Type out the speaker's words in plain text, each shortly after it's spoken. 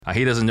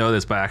He doesn't know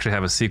this, but I actually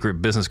have a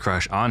secret business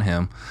crush on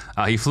him.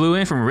 He flew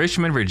in from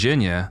Richmond,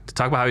 Virginia to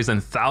talk about how he's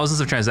done thousands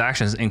of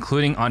transactions,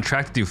 including on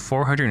track to do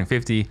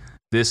 450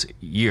 this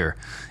year.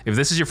 If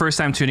this is your first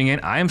time tuning in,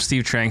 I am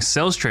Steve Trang,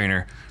 sales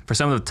trainer for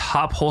some of the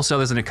top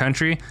wholesalers in the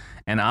country,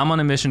 and I'm on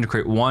a mission to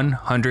create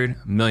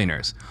 100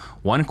 millionaires.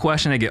 One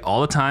question I get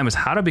all the time is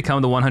how to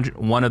become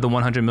one of the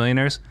 100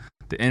 millionaires.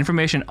 The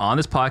information on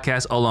this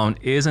podcast alone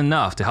is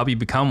enough to help you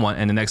become one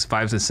in the next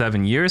 5 to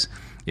 7 years.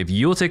 If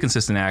you will take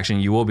consistent action,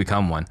 you will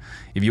become one.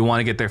 If you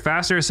want to get there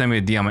faster, send me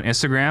a DM on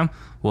Instagram.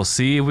 We'll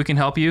see if we can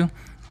help you.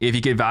 If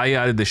you get value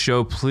out of the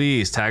show,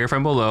 please tag a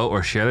friend below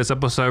or share this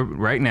episode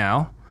right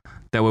now.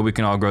 That way we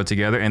can all grow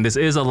together. And this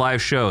is a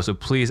live show, so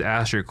please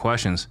ask your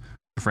questions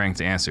for Frank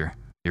to answer.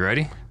 You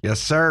ready?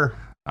 Yes, sir.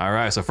 All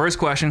right. So first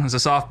question is a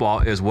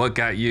softball, is what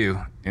got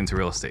you into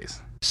real estate?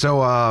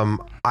 So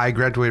I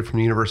graduated from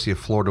the University of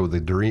Florida with a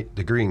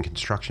degree in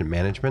construction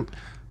management,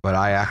 but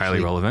I actually...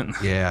 Highly relevant.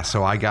 Yeah,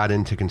 so I got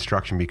into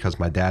construction because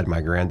my dad and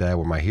my granddad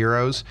were my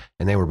heroes,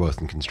 and they were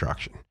both in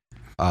construction.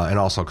 And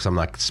also because I'm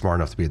not smart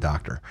enough to be a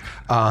doctor.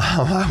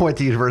 I went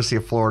to the University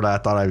of Florida. I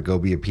thought I'd go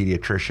be a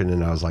pediatrician,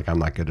 and I was like, I'm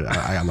not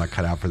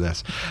cut out for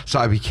this. So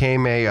I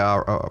became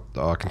a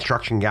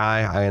construction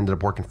guy. I ended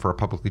up working for a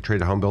publicly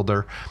traded home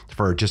builder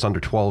for just under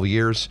 12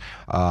 years.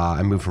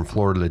 I moved from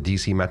Florida to the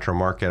DC metro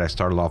market. I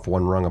started off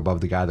one rung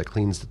above the guy that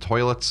cleans the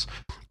toilets.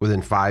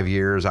 Within 5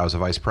 years, I was a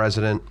vice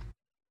president.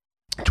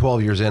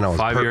 12 years in, I was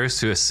 5 years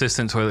to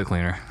assistant toilet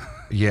cleaner.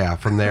 Yeah,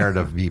 from there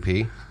to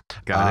VP.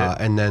 Got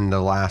it. And then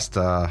the last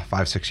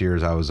 5-6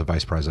 years, I was a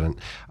vice president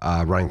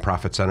running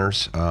profit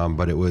centers.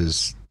 But it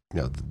was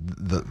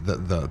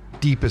the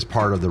deepest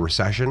part of the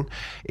recession,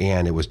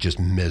 and it was just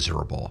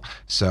miserable.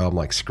 So I'm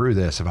like, screw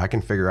this. If I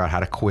can figure out how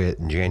to quit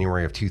in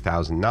January of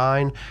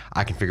 2009,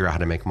 I can figure out how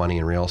to make money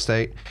in real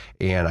estate.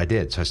 And I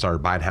did. So I started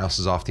buying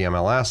houses off the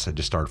MLS. I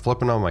just started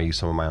flipping them. I used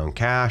some of my own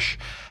cash.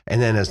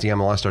 And then as the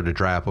MLS started to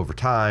dry up over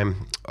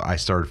time, I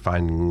started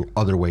finding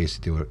other ways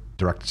to do it.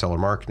 Direct seller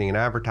marketing and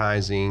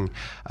advertising.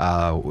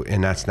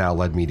 And that's now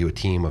led me to a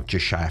team of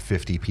just shy of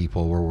 50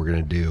 people where we're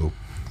going to do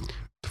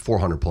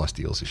 400 plus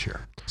deals this year.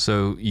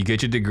 So you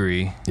get your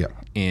degree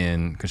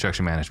in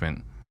construction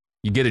management.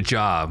 You get a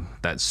job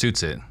that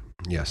suits it.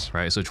 Yes.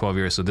 Right. So 12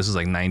 years. So this is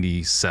like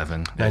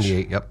 97.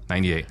 98. Yep.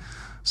 98.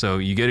 So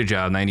you get a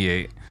job,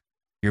 98.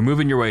 You're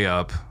moving your way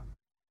up.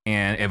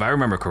 And if I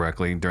remember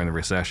correctly, during the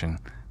recession,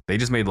 they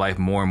just made life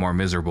more and more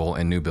miserable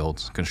in new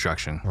builds,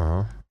 construction.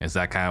 Uh-huh. Is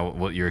that kind of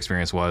what your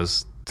experience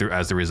was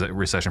as the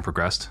recession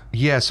progressed?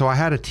 Yeah. So I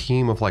had a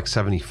team of like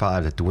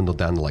 75 that dwindled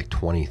down to like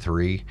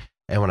 23.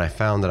 And what I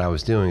found that I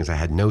was doing is I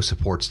had no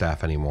support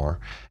staff anymore,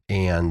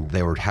 and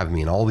they were having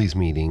me in all these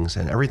meetings,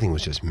 and everything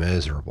was just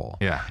miserable.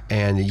 Yeah.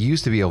 And you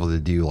used to be able to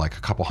do like a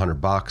couple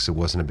 $100. It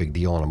wasn't a big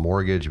deal on a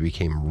mortgage. It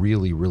became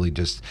really, really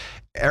just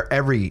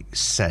every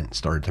cent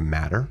started to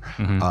matter.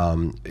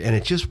 Mm-hmm. And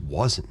it just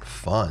wasn't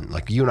fun.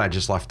 Like you and I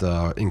just left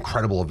an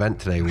incredible event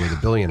today with a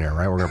billionaire,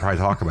 right? We're going to probably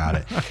talk about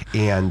it.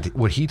 And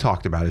what he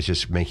talked about is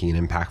just making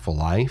an impactful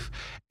life.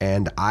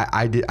 And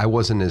I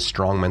wasn't as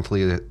strong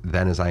mentally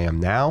then as I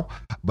am now,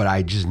 but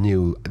I just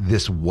knew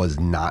this was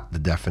not the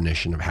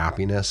definition of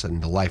happiness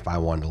and the life I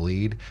wanted to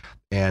lead.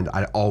 And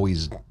I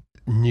always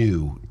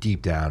knew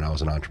deep down I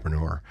was an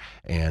entrepreneur.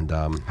 And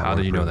how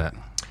did you know that?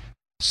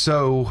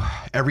 So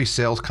every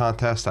sales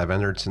contest I've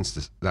entered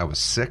since I was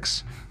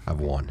 6,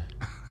 I've won.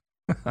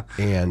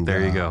 And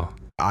there you go.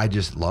 I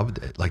just loved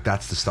it. Like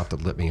that's the stuff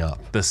that lit me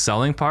up. The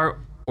selling part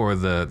or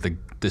the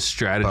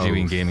strategy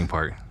and gaming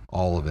part?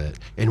 All of it,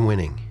 and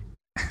winning.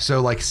 So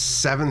like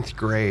 7th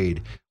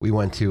grade, we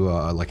went to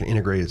like an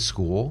integrated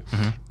school,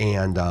 mm-hmm.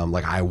 and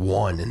like I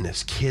won, and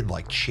this kid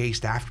like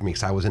chased after me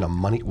because I was in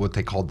what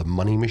they called the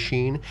money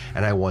machine,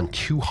 and I won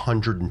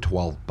 $212.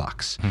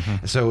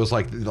 Mm-hmm. So it was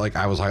like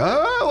I was like,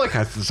 oh,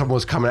 like someone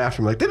was coming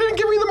after me, like they didn't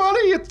give me the money.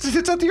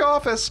 It's at the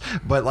office,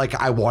 but like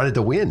I wanted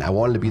to win. I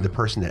wanted to be the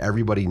person that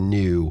everybody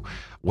knew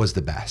was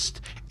the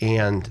best.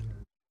 And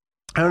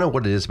I don't know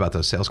what it is about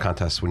those sales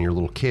contests when you're a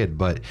little kid,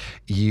 but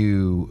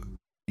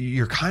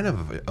you're kind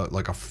of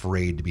like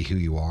afraid to be who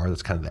you are.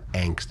 That's kind of the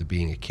angst of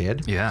being a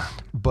kid. Yeah.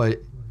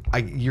 But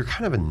you're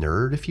kind of a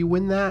nerd if you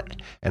win that.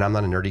 And I'm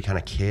not a nerdy kind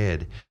of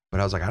kid, but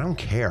I was like, I don't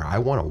care. I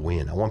want to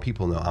win. I want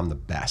people to know I'm the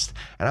best.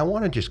 And I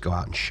want to just go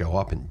out and show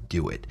up and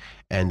do it.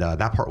 And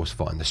that part was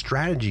fun. The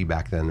strategy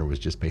back then was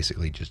just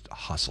basically just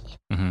hustle.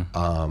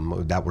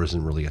 Mm-hmm. That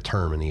wasn't really a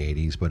term in the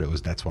 80s, but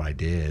that's what I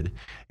did.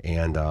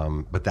 And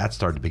but that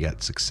started to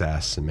beget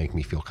success and make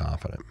me feel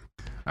confident.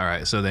 All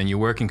right. So then you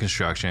work in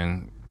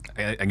construction.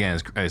 Again,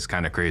 it's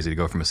kind of crazy to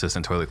go from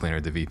assistant toilet cleaner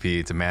to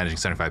VP to managing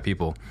 75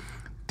 people.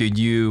 Did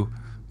you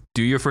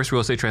do your first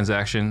real estate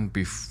transaction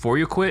before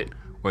you quit,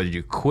 or did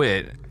you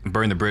quit,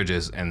 burn the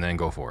bridges, and then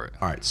go for it?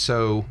 All right.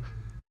 So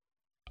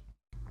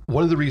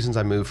one of the reasons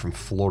I moved from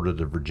Florida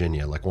to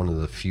Virginia, like one of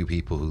the few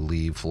people who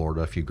leave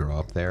Florida if you grow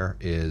up there,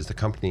 is the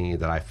company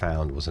that I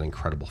found was an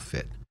incredible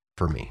fit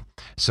for me.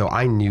 So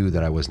I knew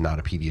that I was not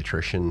a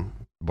pediatrician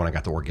when I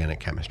got to organic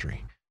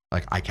chemistry.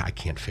 Like I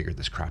can't figure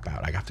this crap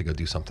out. I have to go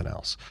do something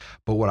else.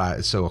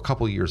 But so a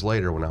couple of years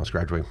later, when I was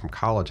graduating from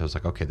college, I was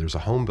like, okay, there's a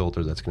home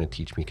builder that's going to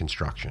teach me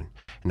construction.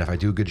 And if I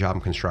do a good job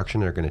in construction,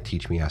 they're going to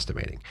teach me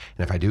estimating.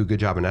 And if I do a good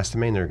job in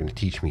estimating, they're going to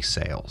teach me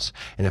sales.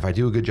 And if I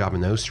do a good job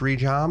in those 3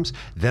 jobs,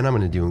 then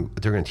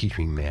they're going to teach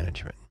me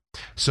management.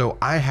 So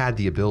I had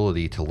the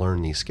ability to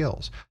learn these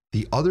skills.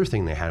 The other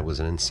thing they had was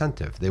an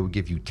incentive. They would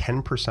give you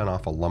 10%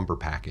 off a lumber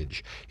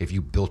package if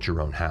you built your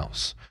own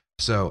house.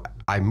 So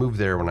I moved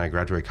there when I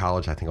graduated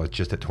college. I think I was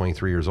just at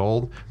 23 years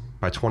old.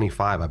 By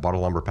 25, I bought a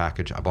lumber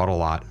package. I bought a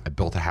lot. I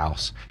built a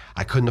house.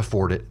 I couldn't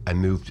afford it. I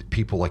moved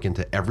people like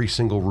into every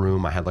single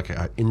room. I had like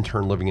an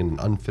intern living in an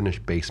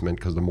unfinished basement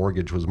because the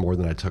mortgage was more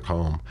than I took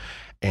home.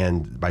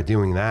 And by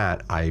doing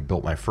that, I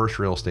built my first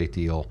real estate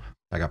deal.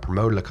 I got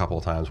promoted a couple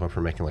of times, went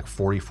from making like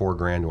 44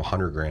 grand to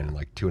 100 grand in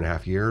like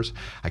 2.5 years.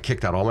 I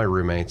kicked out all my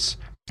roommates.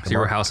 So you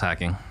were house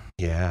hacking.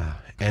 Yeah.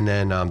 And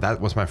then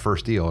that was my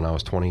first deal and I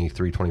was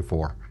 23,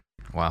 24.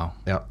 Wow.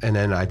 Yeah. And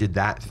then I did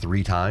that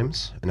 3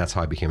 times and that's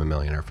how I became a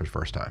millionaire for the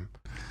first time.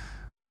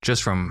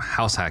 Just from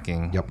house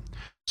hacking. Yep.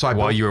 So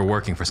while you were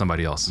working for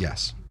somebody else.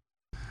 Yes.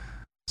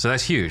 So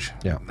that's huge.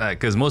 Yeah.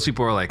 Because most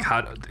people are like,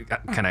 how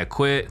can I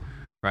quit?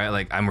 Right?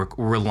 Like I'm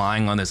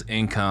relying on this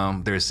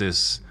income. There's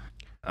this,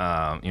 do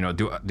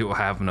I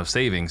have enough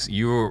savings?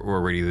 You were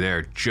already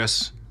there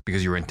just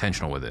because you were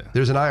intentional with it.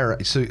 There's an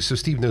IRA. So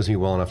Steve knows me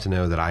well enough to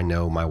know that I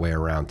know my way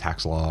around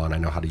tax law and I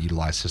know how to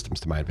utilize systems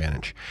to my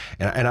advantage.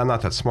 And I'm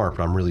not that smart,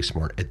 but I'm really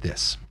smart at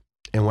this.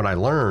 And what I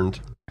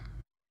learned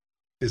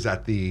is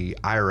that the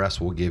IRS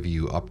will give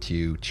you up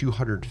to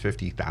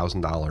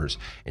 $250,000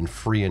 in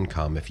free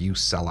income if you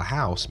sell a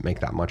house, make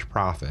that much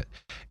profit,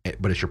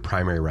 but it's your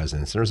primary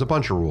residence. And there's a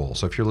bunch of rules.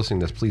 So if you're listening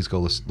to this, please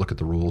go look at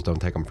the rules.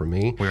 Don't take them from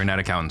me. We're not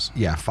accountants.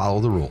 Yeah,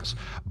 follow the rules.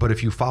 But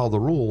if you follow the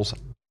rules,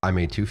 I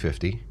made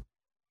 $250,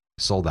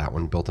 sold that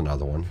one, built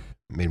another one,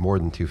 made more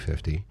than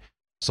 $250,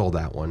 sold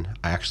that one.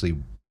 I actually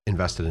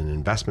invested in an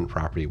investment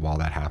property while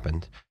that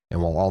happened.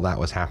 And while all that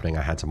was happening,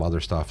 I had some other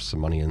stuff, some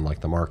money in like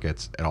the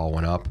markets. It all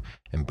went up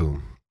and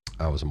boom,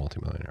 I was a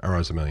multimillionaire, or I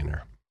was a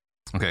millionaire.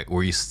 Okay.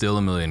 Were you still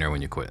a millionaire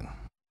when you quit?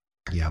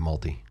 Yeah,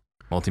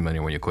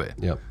 Multi-millionaire when you quit.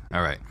 Yep.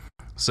 All right.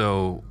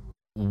 So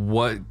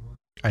what?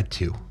 I had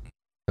 2.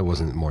 It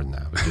wasn't more than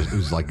that. It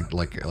was like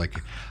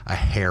a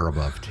hair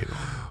above 2.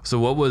 So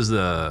what was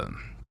the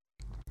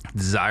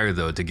desire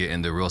though to get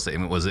into real estate? I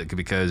mean, was it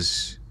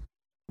because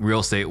real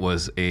estate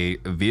was a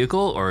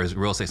vehicle, or is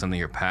real estate something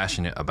you're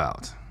passionate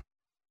about?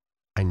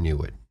 I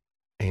knew it.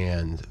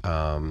 And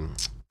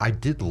I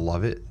did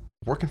love it.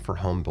 Working for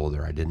Home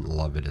Builder, I didn't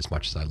love it as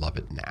much as I love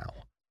it now.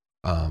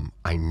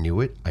 I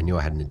knew it. I knew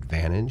I had an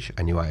advantage.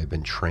 I knew I had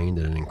been trained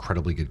at an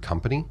incredibly good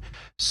company.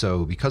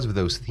 So because of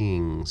those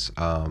things,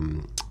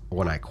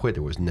 when I quit,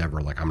 it was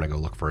never like I'm going to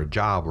go look for a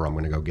job or I'm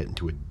going to go get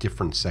into a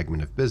different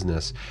segment of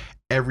business.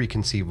 Every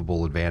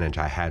conceivable advantage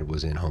I had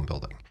was in home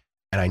building.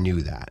 And I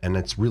knew that. And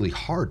it's really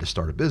hard to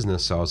start a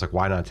business. So I was like,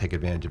 why not take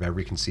advantage of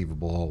every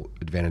conceivable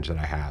advantage that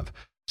I have?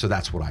 So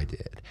that's what I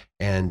did.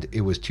 And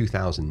it was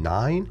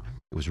 2009.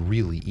 It was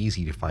really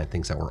easy to find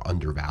things that were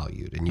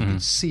undervalued. And you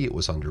could see it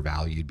was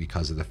undervalued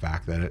because of the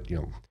fact that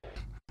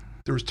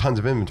there was tons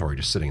of inventory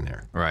just sitting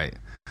there. Right.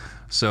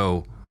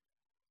 So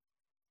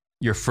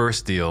your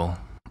first deal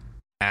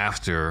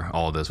after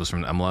all this was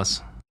from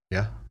MLS?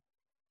 Yeah.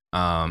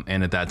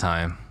 And at that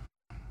time,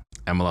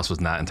 MLS was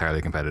not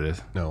entirely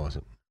competitive. No, it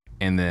wasn't.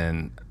 And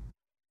then,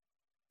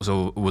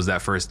 so was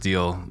that first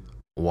deal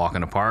walk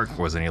in the park?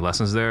 Was there any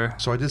lessons there?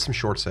 So I did some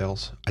short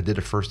sales. I did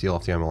a first deal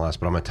off the MLS,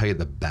 but I'm going to tell you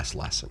the best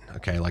lesson.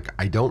 Okay. Like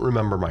I don't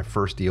remember my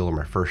first deal or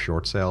my first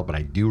short sale, but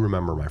I do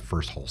remember my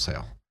first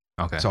wholesale.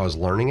 Okay. So I was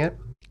learning it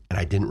and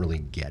I didn't really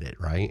get it.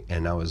 Right.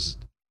 And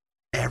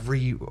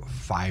every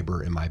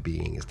fiber in my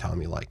being is telling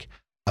me like,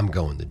 I'm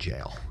going to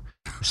jail.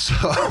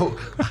 So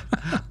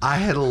I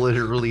had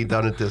literally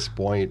done at this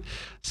point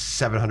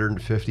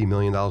 $750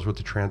 million worth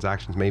of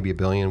transactions, maybe $1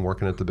 billion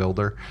working at the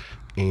builder.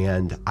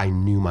 And I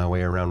knew my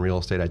way around real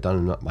estate. I'd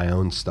done my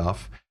own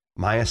stuff.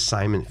 My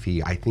assignment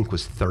fee, I think,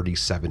 was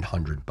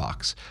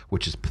 $3,700,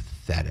 which is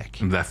pathetic.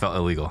 That felt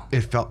illegal.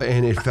 It felt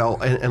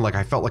like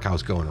I felt like I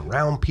was going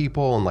around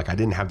people and like I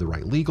didn't have the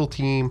right legal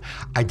team.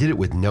 I did it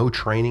with no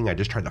training. I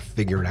just tried to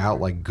figure it out,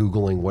 like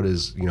Googling what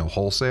is,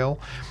 wholesale.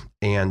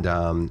 And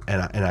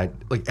I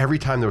like every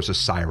time there was a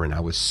siren, I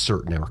was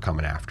certain they were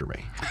coming after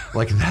me.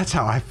 Like that's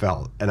how I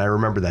felt. And I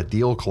remember that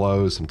deal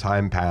closed, some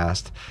time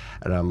passed,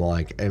 and I'm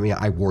like,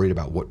 I worried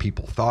about what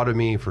people thought of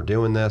me for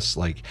doing this.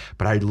 Like,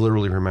 but I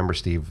literally remember,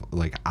 Steve,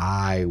 like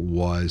I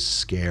was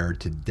scared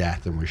to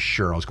death and was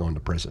sure I was going to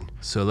prison.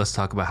 So let's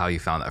talk about how you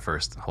found that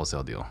first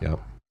wholesale deal. Yep.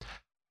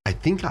 I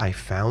think I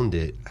found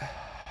it.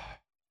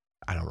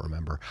 I don't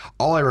remember.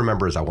 All I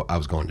remember is I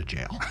was going to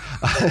jail.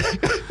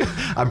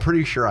 I'm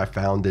pretty sure I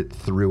found it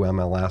through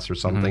MLS or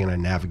something, and I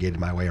navigated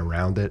my way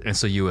around it. And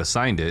so you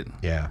assigned it,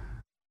 yeah,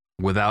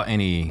 without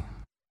any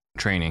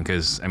training,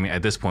 because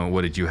at this point,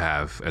 what did you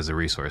have as a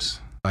resource?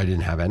 I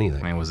didn't have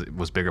anything. I mean,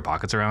 was Bigger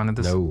Pockets around at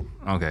this? No.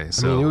 Okay, I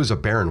so mean, it was a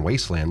barren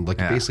wasteland.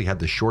 Like, you basically had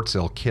the short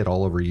sale kid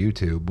all over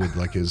YouTube with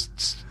like his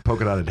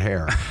polka dotted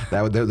hair.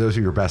 Those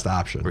are your best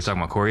options. we're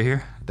talking about Corey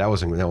here. That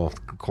wasn't, well,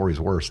 Corey's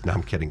worst. No,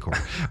 I'm kidding, Corey.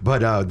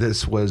 But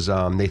this was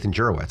Nathan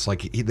Jurowitz.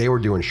 Like, they were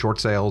doing short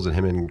sales, and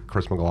him and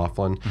Chris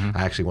McLaughlin.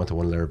 I actually went to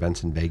one of their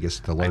events in Vegas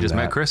to learn. I just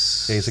met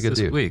Chris. Yeah, he's a good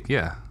dude. Week,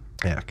 yeah.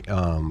 Yeah,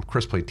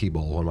 Chris played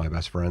T-Bowl, one of my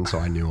best friends, so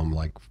I knew him.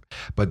 Like,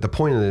 but the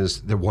point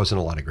is, there wasn't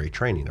a lot of great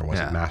training. There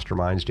wasn't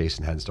masterminds.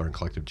 Jason hadn't started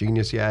Collective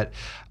Genius yet,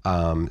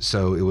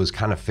 so it was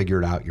kind of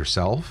figure it out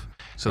yourself.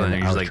 So then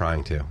you're just like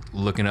trying to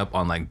looking up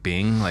on like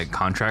Bing, like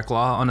contract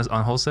law on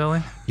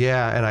wholesaling.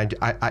 Yeah, and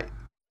I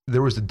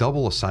there was a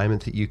double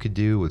assignment that you could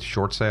do with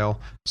short sale,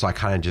 so I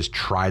kind of just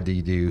tried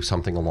to do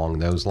something along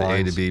those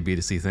lines. The A to B, B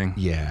to C thing.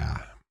 Yeah.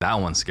 That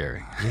one's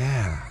scary.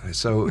 Yeah.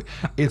 So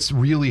it's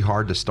really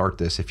hard to start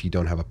this if you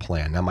don't have a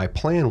plan. Now, my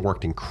plan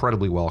worked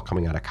incredibly well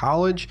coming out of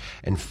college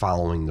and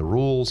following the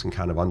rules and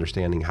kind of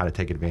understanding how to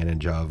take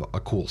advantage of a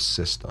cool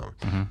system.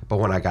 But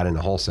when I got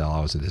into wholesale, I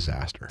was a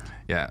disaster.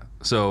 Yeah.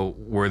 So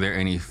were there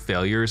any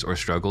failures or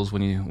struggles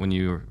when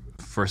you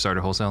first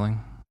started wholesaling?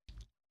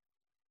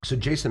 So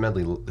Jason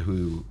Medley,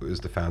 who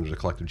is the founder of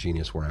Collective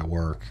Genius where I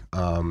work,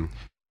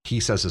 he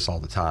says this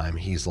all the time.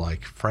 He's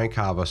like, Frank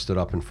Cava stood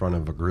up in front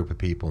of a group of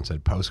people and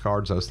said,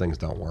 postcards, those things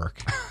don't work.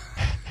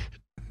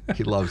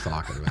 He loves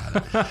talking about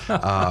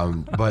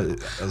it. But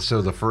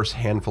so the first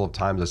handful of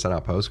times I sent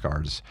out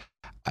postcards,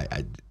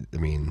 I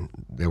mean,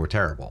 they were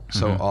terrible.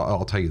 So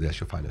I'll tell you this,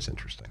 you'll find this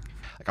interesting.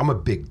 Like, I'm a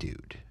big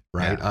dude.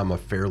 Right, I'm a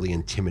fairly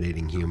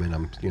intimidating human.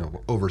 I'm,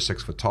 over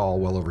 6 foot tall,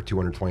 well over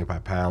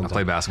 225 pounds. I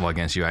play basketball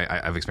against you.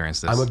 I've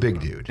experienced this. I'm a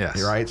big dude.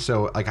 Yes. Right.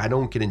 So like, I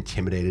don't get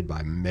intimidated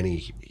by many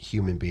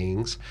human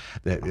beings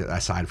that,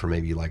 aside from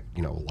maybe like,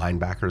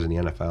 linebackers in the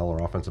NFL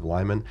or offensive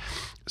linemen.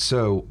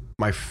 So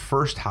my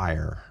first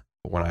hire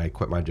when I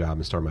quit my job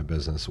and started my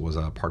business was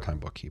a part-time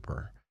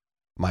bookkeeper.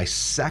 My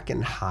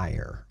second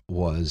hire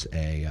was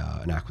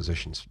an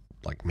acquisitions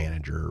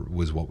manager,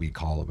 was what we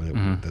call it,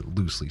 but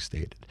loosely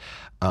stated.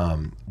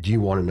 Do you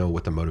want to know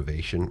what the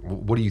motivation?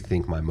 What do you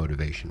think my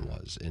motivation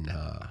was in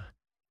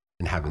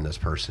having this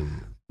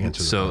person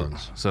answer the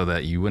phones? So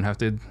that you wouldn't have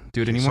to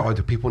do it anymore?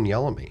 So people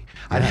yell at me.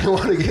 I didn't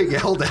want to get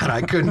yelled at.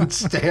 I couldn't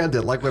stand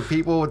it. Like when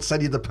people would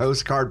send you the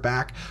postcard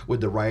back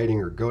with the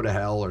writing or go to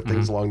hell or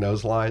things along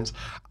those lines,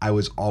 I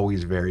was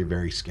always very,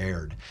 very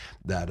scared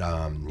that,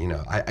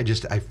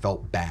 I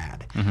felt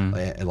bad.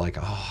 Like,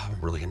 oh,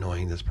 I'm really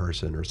annoying this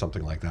person or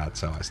something like that.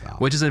 So I stopped.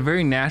 Which is a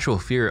very natural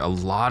fear a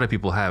lot of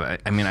people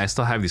have. I mean, I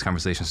still have these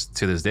conversations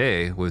to this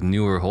day with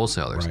newer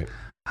wholesalers. Right.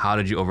 How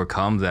did you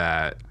overcome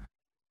that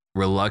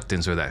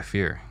reluctance or that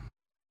fear?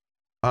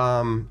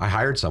 I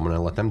hired someone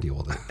and let them deal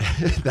with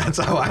it. That's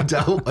how I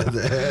dealt with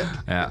it.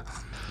 Yeah.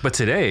 But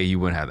today you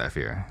wouldn't have that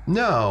fear.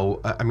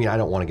 No, I mean, I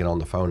don't want to get on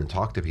the phone and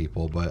talk to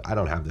people, but I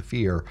don't have the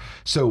fear.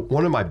 So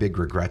one of my big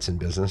regrets in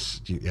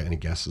business, any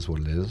guesses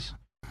what it is?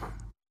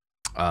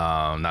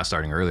 Not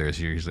starting earlier is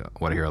usually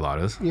what I hear a lot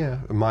is. Yeah,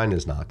 mine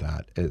is not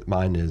that.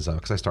 Mine is,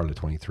 because I started at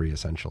 23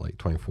 essentially,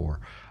 24.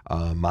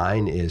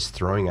 Mine is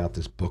throwing out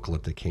this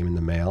booklet that came in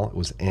the mail. It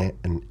was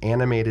an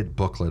animated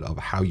booklet of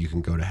how you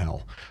can go to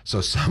hell. So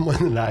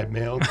someone that I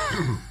mailed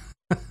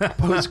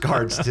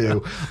postcards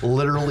to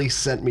literally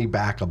sent me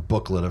back a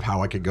booklet of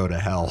how I could go to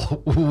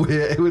hell.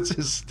 It was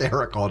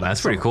hysterical. That's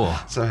pretty cool.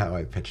 Somehow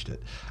I pitched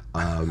it.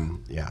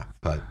 Yeah,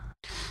 but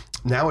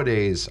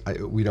nowadays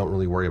we don't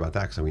really worry about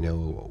that because we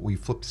know we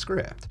flip the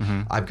script.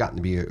 I've gotten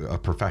to be a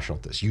professional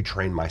at this. You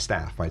train my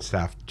staff. My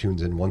staff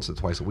tunes in once or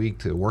twice a week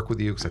to work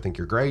with you because I think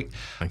you're great.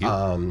 Thank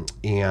you.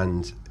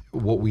 And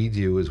what we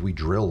do is we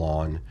drill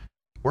on,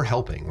 we're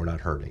helping, we're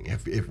not hurting.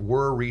 If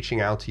we're reaching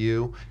out to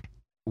you,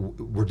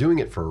 we're doing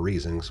it for a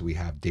reason because we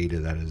have data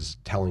that is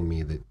telling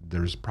me that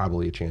there's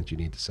probably a chance you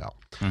need to sell.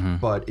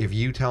 But if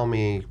you tell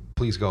me,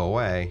 please go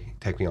away,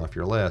 take me off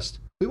your list,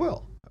 we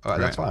will.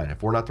 That's fine.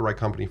 If we're not the right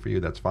company for you,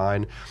 that's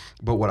fine.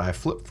 But what I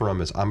flip from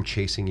is I'm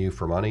chasing you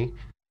for money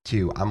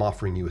to I'm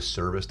offering you a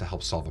service to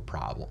help solve a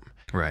problem.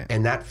 Right.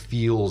 And that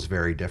feels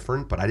very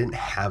different, but I didn't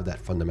have that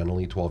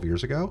fundamentally 12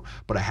 years ago,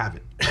 but I have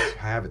it.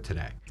 I have it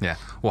today. Yeah.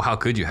 Well, how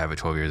could you have it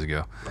 12 years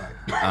ago?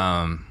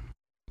 Right.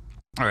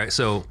 All right.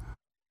 So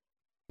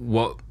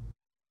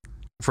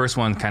first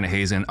one kind of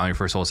hazed in on your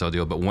first wholesale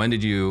deal, but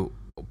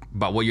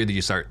about what year did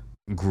you start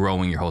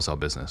growing your wholesale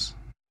business?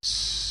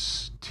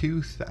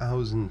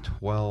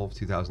 2012,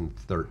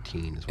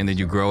 2013. And did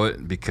you grow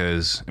it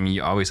because, I mean,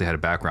 you obviously had a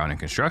background in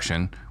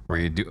construction. Were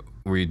you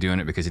doing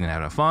it because you didn't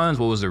have enough funds?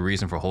 What was the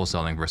reason for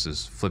wholesaling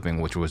versus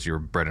flipping, which was your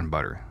bread and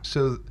butter?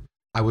 So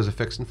I was a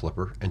fix and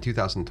flipper. In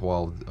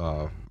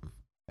 2012,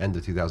 end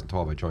of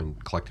 2012, I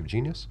joined Collective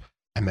Genius.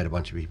 I met a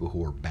bunch of people who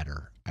were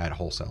better at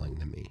wholesaling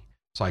than me.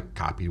 So I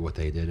copied what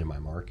they did in my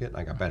market and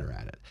I got better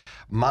at it.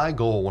 My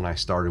goal when I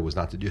started was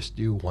not to just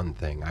do one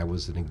thing. I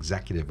was an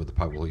executive with a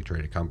publicly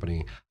traded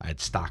company. I had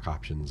stock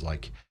options.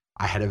 Like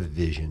I had a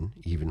vision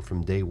even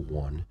from day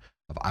one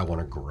of I want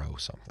to grow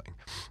something.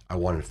 I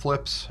wanted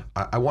flips.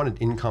 I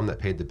wanted income that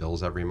paid the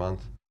bills every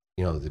month.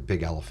 you know, the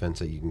big elephants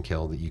that you can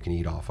kill, that you can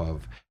eat off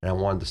of. And I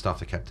wanted the stuff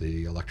that kept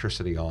the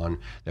electricity on,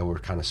 that were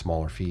kind of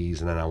smaller fees.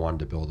 And then I wanted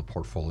to build a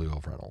portfolio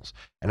of rentals.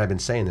 And I've been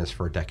saying this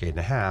for a decade and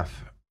a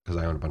half because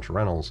I own a bunch of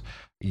rentals.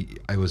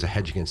 It was a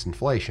hedge against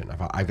inflation.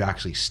 I've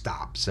actually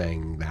stopped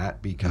saying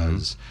that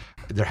because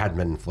there hadn't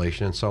been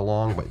inflation in so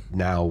long, but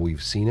now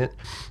we've seen it.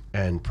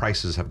 And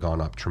prices have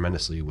gone up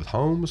tremendously with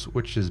homes,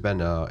 which has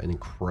been an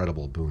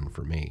incredible boon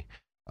for me.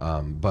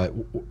 But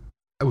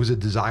it was a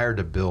desire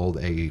to build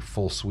a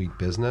full suite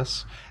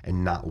business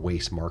and not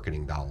waste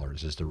marketing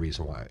dollars is the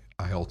reason why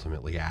I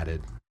ultimately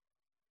added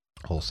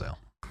wholesale.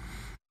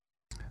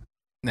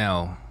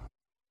 Now,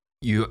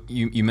 you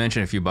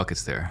mentioned a few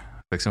buckets there: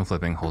 fix and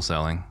flipping,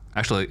 wholesaling.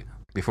 Actually,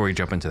 before we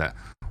jump into that,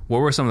 what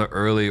were some of the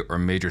early or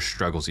major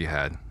struggles you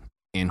had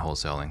in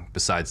wholesaling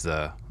besides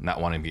the not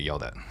wanting to be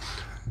yelled at?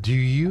 Do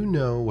you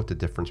know what the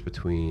difference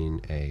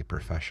between a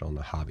professional and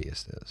a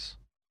hobbyist is?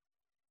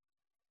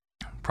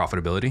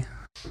 Profitability?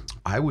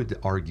 I would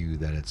argue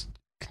that it's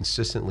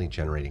consistently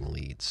generating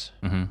leads.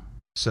 Mm-hmm.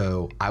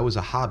 So I was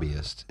a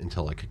hobbyist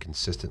until I could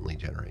consistently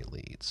generate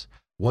leads.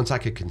 Once I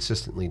could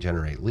consistently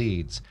generate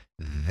leads,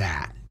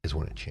 that is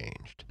when it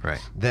changed.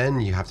 Right.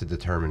 Then you have to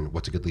determine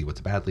what's a good lead, what's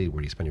a bad lead,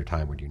 where do you spend your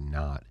time, where do you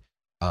not.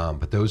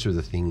 But those are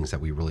the things that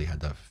we really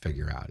had to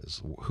figure out: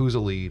 is who's a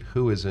lead,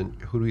 who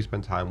isn't, who do we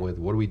spend time with,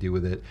 what do we do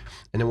with it,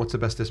 and then what's the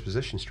best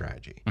disposition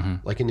strategy.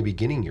 Mm-hmm. Like in the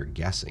beginning, you're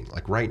guessing.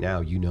 Like right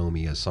now, you know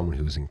me as someone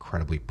who's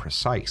incredibly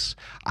precise.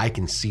 I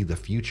can see the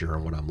future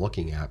and what I'm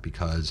looking at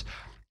because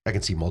I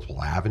can see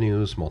multiple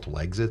avenues, multiple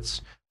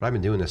exits. But I've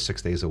been doing this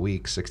 6 days a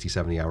week, 60,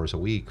 70 hours a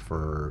week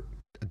for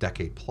a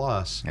decade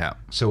plus. Yeah.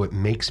 So it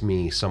makes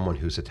me someone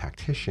who's a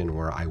tactician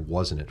where I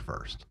wasn't at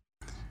first.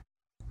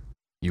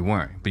 You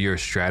weren't, but you're a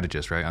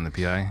strategist, right, on the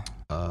PI?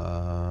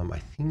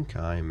 I think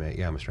I'm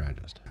a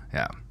strategist.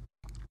 Yeah.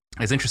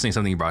 It's interesting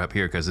something you brought up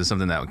here, because it's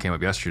something that came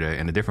up yesterday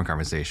in a different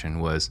conversation,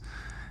 was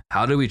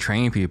how do we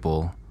train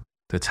people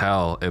to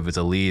tell if it's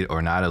a lead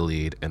or not a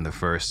lead in the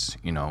first,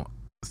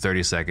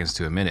 30 seconds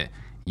to a minute?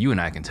 You and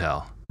I can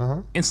tell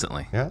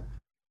instantly. Yeah.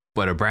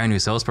 But a brand new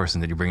salesperson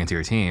that you bring into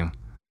your team,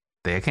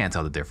 they can't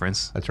tell the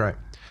difference. That's right.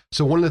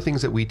 So one of the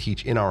things that we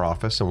teach in our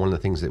office, and one of the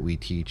things that we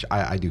teach,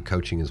 I do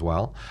coaching as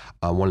well.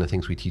 One of the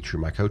things we teach through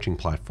my coaching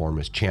platform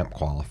is CHAMP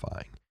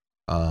qualifying,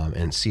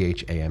 and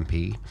CHAMP.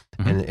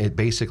 Mm-hmm. And it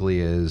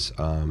basically is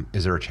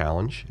there a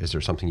challenge? Is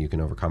there something you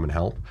can overcome and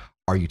help?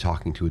 Are you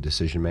talking to a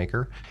decision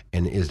maker?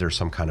 And is there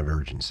some kind of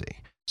urgency?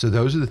 So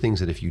those are the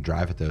things that if you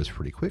drive at those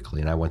pretty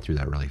quickly, and I went through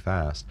that really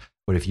fast,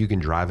 but if you can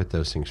drive at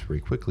those things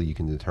pretty quickly, you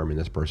can determine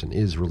this person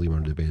is really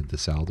motivated to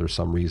sell. There's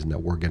some reason that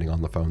we're getting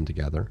on the phone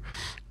together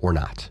or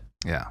not.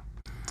 Yeah.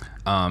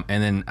 And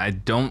then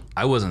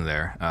I wasn't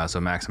there.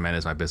 So Max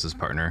Mendez, my business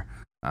partner,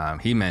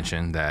 he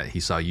mentioned that he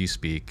saw you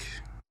speak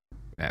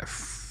at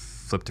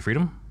Flip to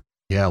Freedom.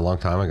 Yeah, a long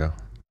time ago.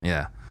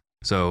 Yeah.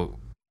 So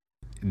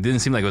it didn't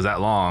seem like it was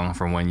that long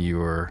from when you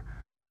were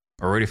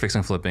already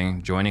fixing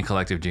flipping, joining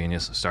Collective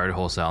Genius, started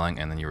wholesaling,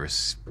 and then you were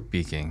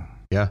speaking.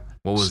 Yeah.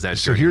 What was that?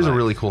 So here's a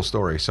really cool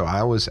story. So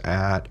I was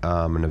at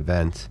an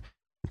event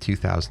in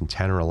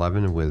 2010 or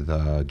 11 with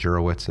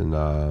Jurowitz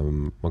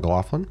and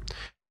McLaughlin.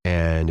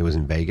 And it was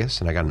in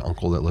Vegas, and I got an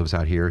uncle that lives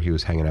out here. He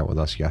was hanging out with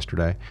us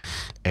yesterday.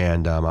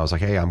 And I was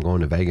like, hey, I'm going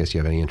to Vegas. You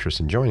have any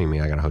interest in joining me?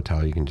 I got a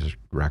hotel. You can just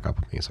rack up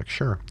with me. He's like,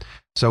 sure.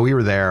 So we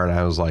were there, and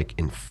I was like,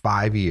 in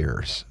 5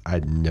 years, I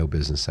had no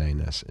business saying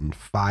this. In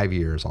 5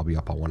 years, I'll be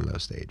up on one of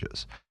those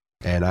stages.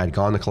 And I'd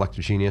gone to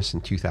Collective Genius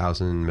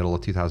in middle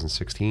of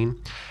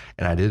 2016,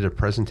 and I did a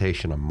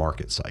presentation on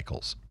market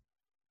cycles.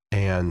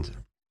 And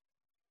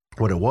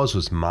what it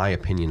was my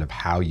opinion of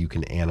how you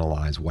can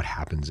analyze what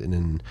happens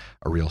in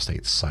a real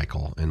estate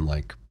cycle and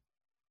like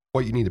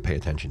what you need to pay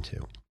attention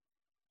to.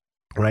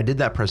 When I did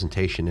that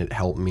presentation, it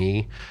helped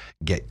me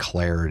get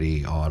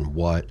clarity on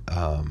what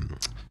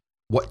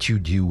to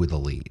do with a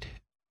lead,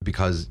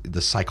 because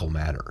the cycle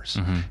matters.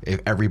 Mm-hmm. If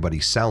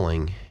everybody's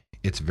selling,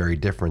 it's very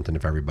different than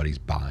if everybody's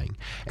buying.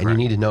 And you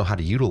need to know how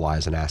to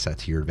utilize an asset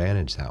to your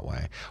advantage that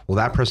way. Well,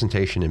 that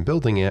presentation and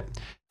building it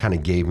kind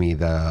of gave me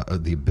the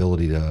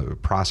ability to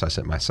process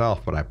it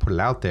myself, but I put it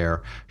out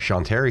there.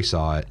 Sean Terry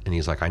saw it, and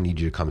he's like, I need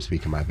you to come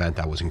speak at my event.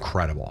 That was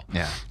incredible.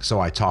 Yeah. So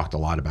I talked a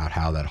lot about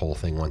how that whole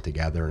thing went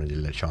together, and I did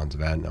it at Sean's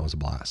event, and that was a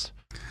blast.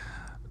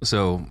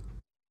 So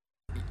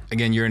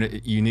again, you're in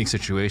a unique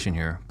situation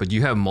here, but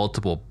you have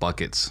multiple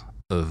buckets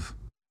of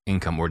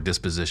income or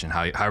disposition,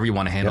 however you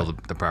want to handle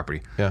the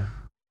property. Yeah.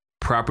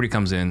 Property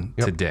comes in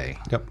today.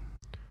 Yep.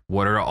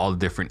 What are all the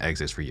different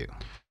exits for you?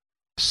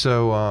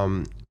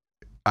 So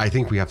I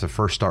think we have to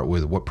first start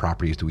with what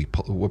properties do we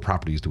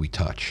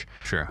touch?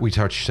 Sure. We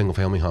touch single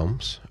family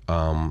homes.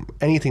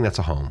 Anything that's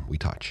a home, we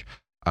touch.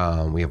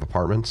 We have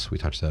apartments, we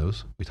touch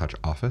those. We touch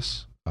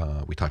office.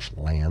 We touch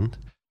land.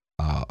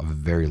 A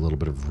very little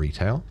bit of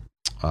retail.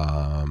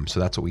 So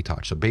that's what we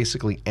touch. So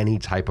basically any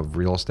type of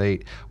real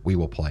estate we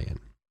will play in.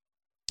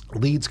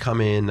 Leads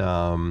come in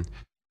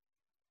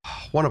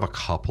one of a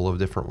couple of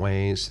different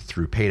ways.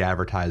 Through paid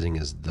advertising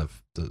is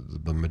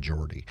the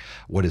majority.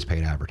 What is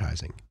paid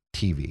advertising?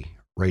 TV,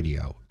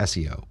 radio,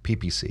 SEO,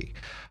 PPC.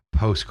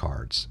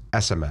 postcards,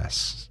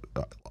 SMS.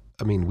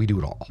 I mean, we do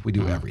it all. We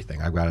do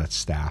everything. I've got a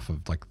staff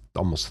of like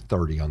almost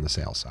 30 on the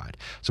sales side.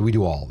 So we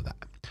do all of that.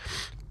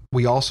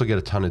 We also get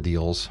a ton of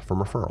deals from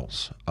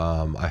referrals.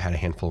 I've had a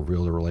handful of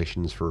realtor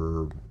relations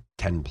for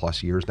 10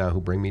 plus years now who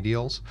bring me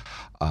deals.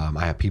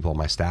 I have people on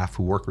my staff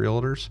who work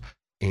realtors.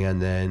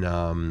 And then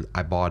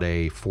I bought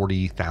a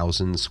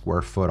 40,000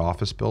 square foot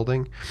office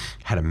building,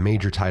 had a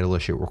major title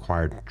issue. It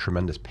required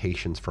tremendous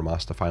patience from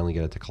us to finally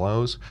get it to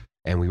close.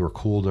 And we were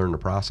cool during the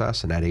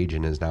process. And that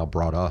agent has now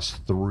brought us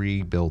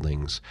 3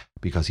 buildings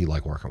because he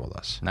liked working with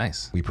us.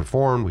 Nice. We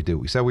performed. We did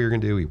what we said we were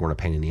going to do. We weren't a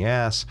pain in the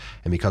ass.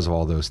 And because of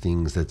all those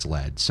things, that's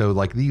led. So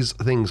like these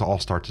things all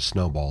start to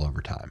snowball over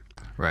time.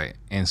 Right.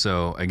 And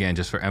so again,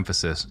 just for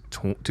emphasis,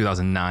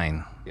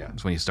 2009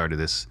 is when you started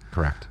this.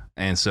 Correct.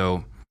 And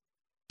so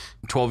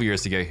 12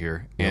 years to get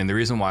here. Yep. And the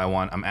reason why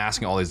I'm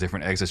asking all these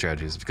different exit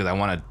strategies is because I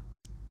want to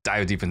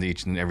dive deep into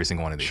each and every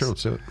single one of these. Sure,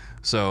 let's do it.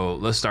 So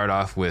let's start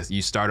off with,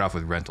 you start off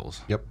with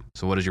rentals. Yep.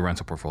 So what does your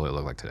rental portfolio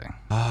look like today?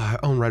 I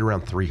own right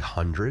around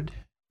 300.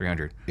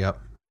 300. Yep.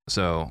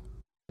 So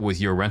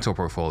with your rental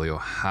portfolio,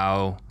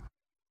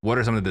 what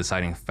are some of the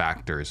deciding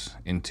factors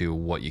into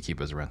what you keep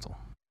as a rental?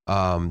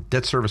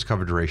 Debt service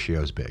coverage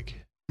ratio is big.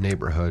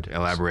 Neighborhood.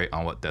 Elaborate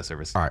on what debt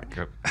service. All right.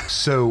 Yep.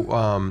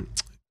 So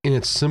in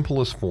its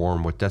simplest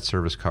form, what debt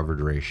service coverage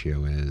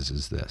ratio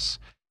is this.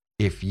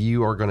 If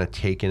you are going to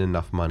take in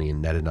enough money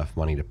and net enough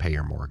money to pay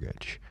your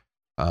mortgage,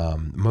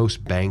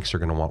 most banks are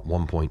going to want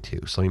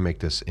 1.2. So let me make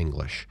this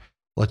English.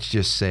 Let's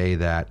just say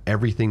that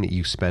everything that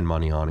you spend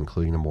money on,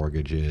 including the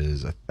mortgage,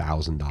 is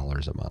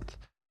 $1,000 a month.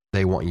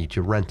 They want you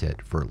to rent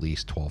it for at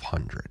least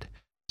 $1,200.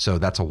 So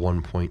that's a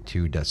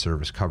 1.2 debt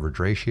service coverage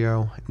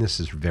ratio. And this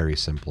is very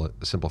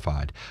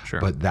simplified,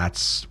 sure, but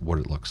that's what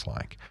it looks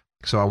like.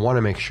 So I want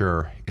to make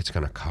sure it's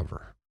going to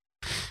cover.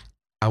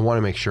 I want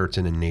to make sure it's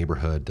in a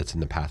neighborhood that's in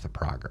the path of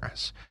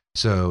progress.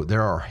 So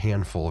there are a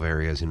handful of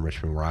areas in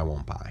Richmond where I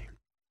won't buy.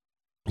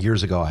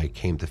 Years ago, I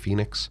came to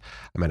Phoenix.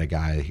 I met a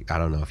guy, I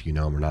don't know if you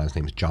know him or not, his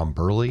name's John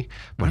Burley,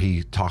 but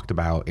he talked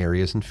about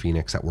areas in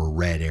Phoenix that were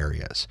red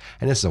areas.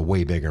 And this is a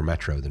way bigger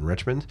metro than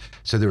Richmond.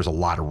 So there was a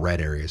lot of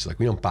red areas. Like,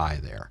 we don't buy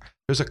there.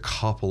 There's a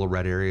couple of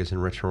red areas in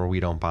Richmond where we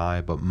don't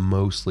buy, but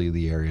mostly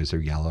the areas are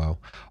yellow,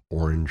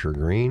 orange, or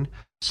green.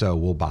 So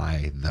we'll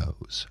buy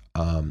those.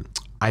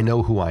 I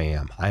know who I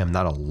am. I am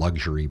not a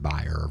luxury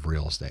buyer of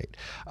real estate.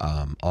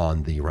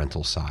 On the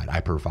rental side, I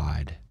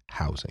provide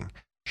housing,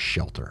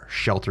 shelter.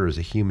 Shelter is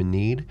a human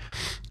need.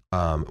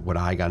 When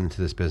I got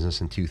into this business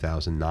in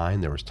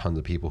 2009, there was tons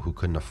of people who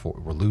couldn't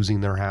afford, were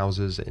losing their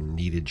houses and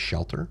needed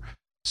shelter.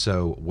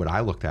 So what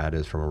I looked at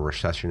is, from a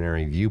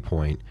recessionary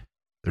viewpoint,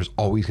 there's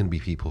always going to be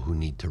people who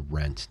need to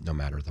rent no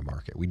matter the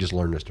market. We just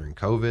learned this during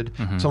COVID.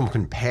 Mm-hmm. Some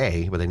couldn't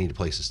pay, but they needed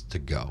places to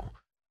go.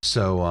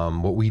 So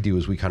what we do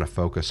is we kind of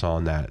focus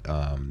on that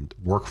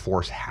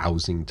workforce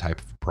housing type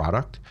of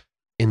product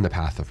in the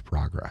path of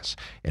progress.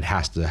 It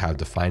has to have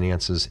the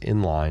finances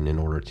in line in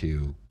order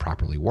to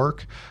properly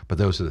work, but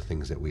those are the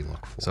things that we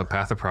look for. So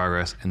path of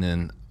progress, and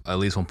then at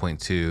least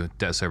 1.2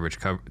 debt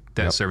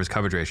service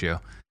coverage ratio.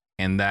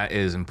 And that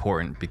is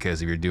important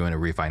because if you're doing a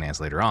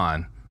refinance later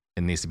on,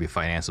 it needs to be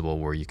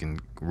financeable where you can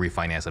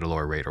refinance at a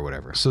lower rate or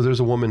whatever. So there's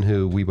a woman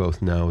who we both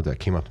know that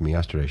came up to me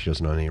yesterday. She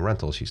doesn't own any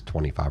rentals. She's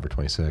 25 or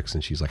 26.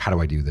 And she's like, how do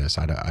I do this?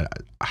 How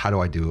do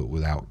I do it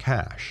without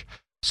cash?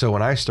 So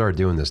when I started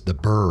doing this, the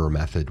BRRRR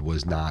method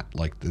was not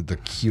like the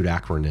cute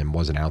acronym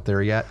wasn't out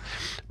there yet.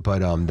 But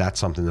that's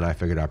something that I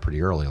figured out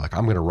pretty early. Like,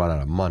 I'm going to run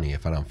out of money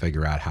if I don't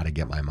figure out how to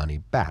get my money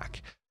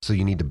back. So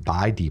you need to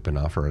buy deep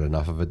enough or at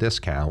enough of a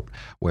discount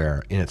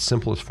where, in its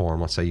simplest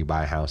form, let's say you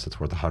buy a house that's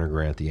worth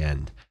 $100,000 at the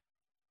end.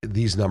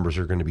 These numbers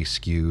are going to be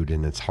skewed,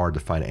 and it's hard to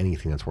find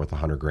anything that's worth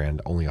 $100,000,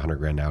 only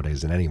 $100,000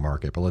 nowadays in any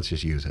market, but let's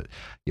just use it.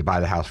 You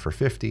buy the house for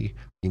 50,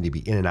 you need to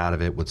be in and out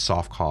of it with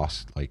soft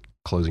costs, like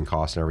closing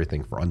costs and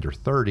everything, for under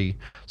 30.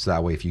 So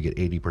that way, if you get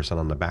 80%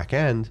 on the back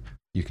end,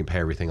 you can pay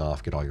everything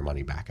off, get all your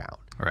money back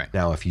out. Right.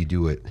 Now, if you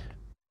do it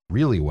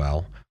really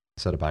well,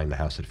 instead of buying the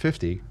house at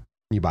 50,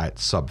 you buy it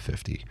sub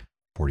 50,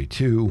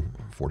 42,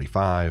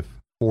 45,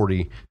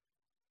 40,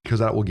 because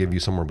that will give you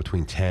somewhere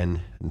between $5,000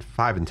 and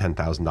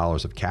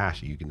 $10,000 of cash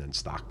that you can then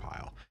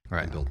stockpile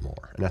and build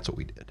more. And that's what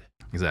we did.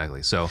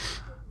 Exactly. So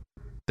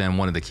then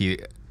one of the key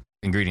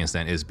ingredients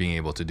then is being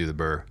able to do the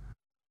BRRRR,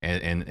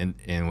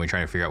 and we're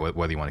trying to figure out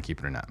whether you want to keep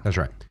it or not. That's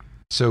right.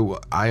 So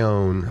I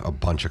own a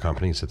bunch of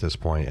companies at this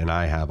point, and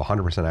I have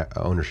 100%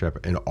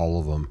 ownership in all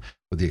of them,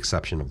 with the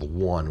exception of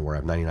one where I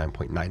have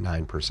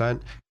 99.99%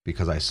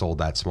 because I sold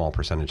that small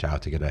percentage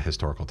out to get a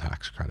historical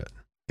tax credit.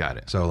 Got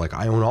it. So like,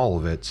 I own all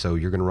of it. So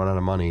you're going to run out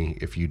of money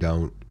if you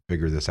don't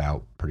figure this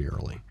out pretty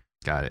early.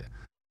 Got it.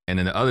 And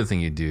then the other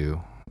thing you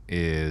do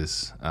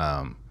is,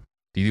 do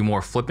you do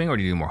more flipping or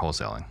do you do more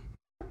wholesaling?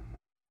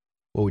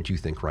 What would you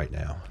think right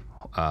now?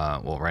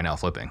 Well, right now,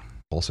 flipping.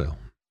 Wholesale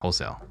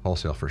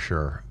for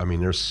sure. I mean,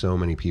 there's so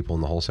many people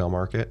in the wholesale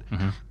market,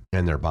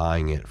 and they're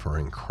buying it for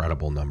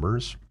incredible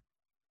numbers.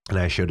 And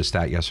I showed a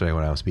stat yesterday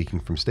when I was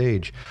speaking from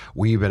stage.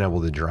 We've been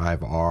able to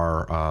drive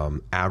our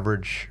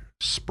average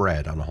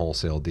spread on a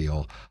wholesale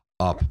deal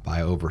up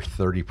by over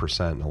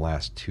 30% in the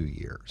last 2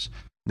 years.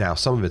 Now,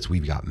 some of it's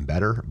we've gotten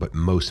better, but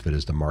most of it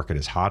is the market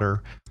is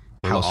hotter.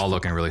 We're all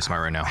looking really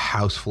smart right now.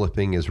 House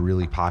flipping is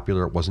really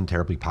popular. It wasn't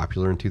terribly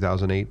popular in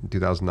 2008,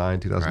 2009,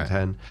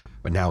 2010, right.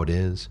 But now it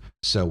is.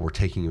 So we're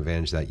taking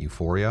advantage of that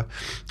euphoria.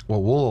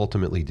 What we'll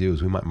ultimately do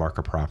is we might mark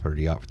a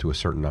property up to a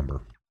certain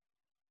number.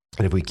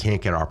 And if we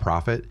can't get our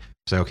profit,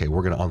 say, okay,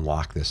 we're going to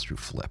unlock this through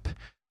flip.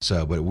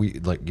 So, but we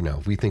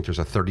if we think there's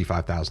a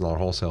 $35,000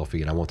 wholesale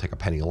fee and I won't take a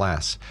penny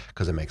less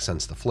because it makes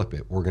sense to flip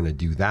it, we're going to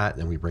do that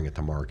and we bring it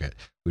to market.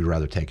 We'd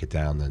rather take it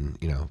down than,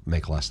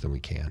 make less than we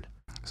can.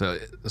 So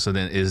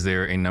then is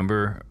there a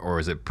number or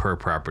is it per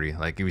property?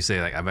 Like if you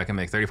say like, if I can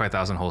make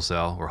 35,000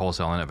 wholesale, we're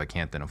wholesaling it. If I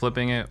can't, then I'm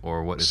flipping it,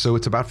 or what is So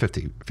it's about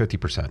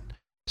 50%.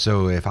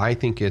 So if I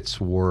think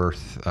it's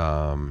worth,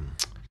 I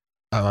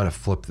want to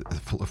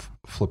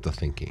flip the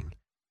thinking.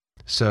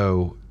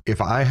 So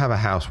if I have a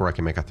house where I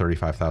can make a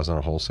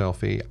 $35,000 wholesale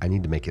fee, I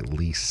need to make at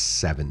least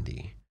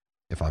 70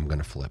 if I'm going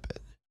to flip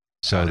it.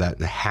 So that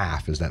the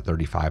half is that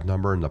 35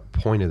 number. And the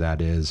point of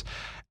that is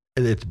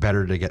it's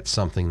better to get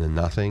something than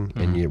nothing.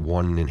 Mm-hmm. And you get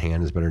one in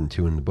hand is better than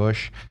two in the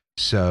bush.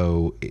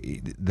 So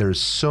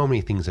there's so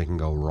many things that can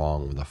go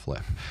wrong with a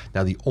flip.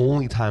 Now, the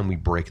only time we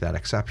break that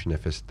exception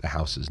if the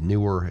house is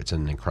newer, it's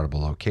in an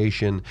incredible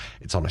location,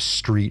 it's on a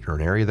street or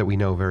an area that we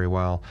know very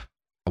well.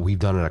 We've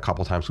done it a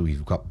couple times.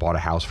 We've bought a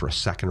house for a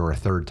second or a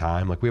third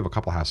time. Like we have a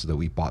couple houses that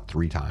we bought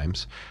 3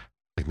 times.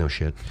 Like no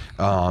shit.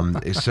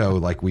 So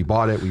like we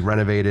bought it, we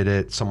renovated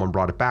it. Someone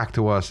brought it back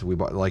to us. We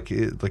bought like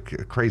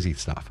crazy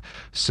stuff.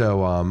 So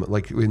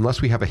like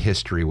unless we have a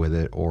history with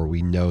it or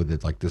we know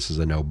that like this is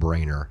a no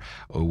brainer,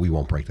 we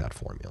won't break that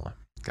formula.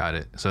 Got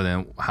it. So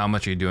then how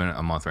much are you doing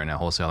a month right now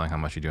wholesaling? How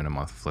much are you doing a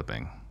month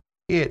flipping?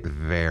 It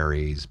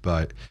varies,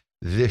 but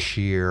this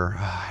year,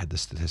 I had the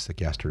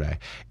statistic yesterday.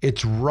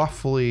 It's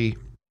roughly,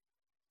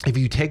 if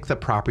you take the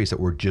properties that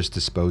we're just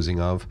disposing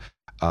of,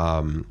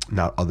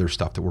 not other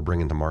stuff that we're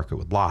bringing to market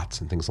with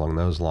lots and things along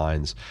those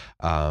lines,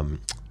 I'm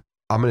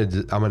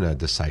gonna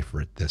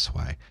decipher it this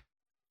way.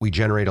 We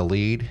generate a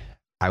lead.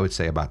 I would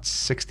say about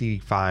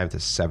 65 to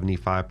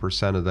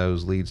 75% of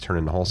those leads turn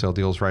into wholesale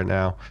deals right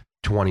now.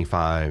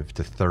 25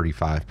 to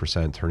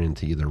 35% turn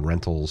into either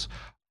rentals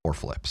or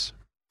flips.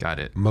 Got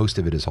it. Most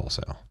of it is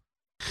wholesale.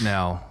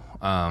 Now,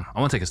 I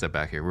want to take a step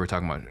back here. We were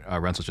talking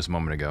about rentals just a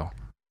moment ago.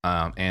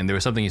 And there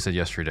was something you said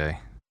yesterday,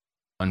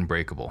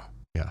 unbreakable.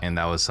 Yeah. And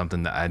that was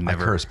something that I'd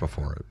never... I cursed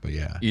before it, but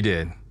yeah. You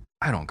did.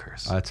 I don't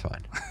curse. That's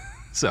fine.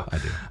 So I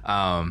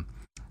do.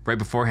 Right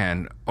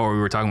beforehand, or we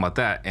were talking about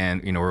that,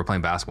 and we were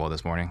playing basketball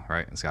this morning,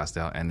 right, in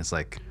Scottsdale, and it's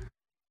like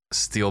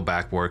steel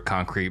backboard,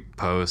 concrete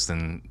post,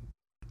 and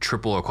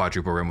triple or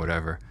quadruple rim,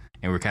 whatever.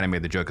 And we kind of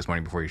made the joke this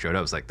morning before you showed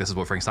up. It's like, this is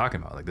what Frank's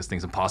talking about. Like, this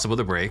thing's impossible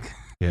to break.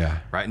 Yeah.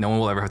 Right? No one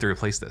will ever have to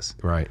replace this.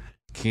 Right.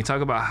 Can you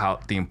talk about how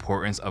the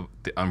importance of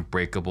the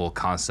unbreakable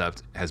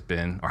concept has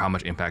been, or how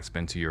much impact's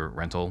been to your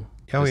rental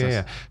business?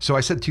 Yeah. So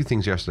I said 2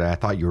 things yesterday. I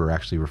thought you were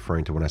actually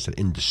referring to when I said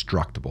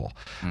indestructible,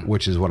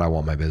 which is what I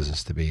want my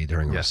business to be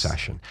during a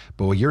recession.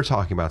 But what you're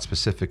talking about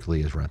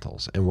specifically is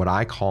rentals. And what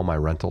I call my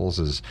rentals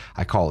is,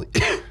 I call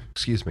it,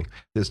 excuse me,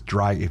 this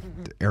dry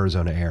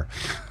Arizona air.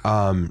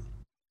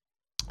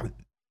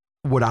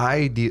 What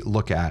I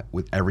look at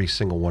with every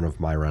single one of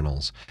my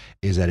rentals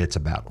is that it's a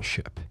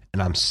battleship,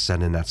 and I'm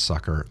sending that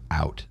sucker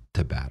out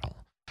to battle.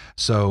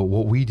 So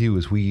what we do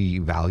is we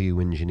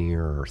value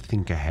engineer or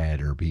think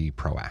ahead or be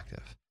proactive.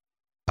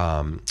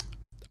 I'm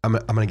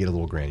going to get a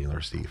little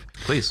granular, Steve.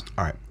 Please.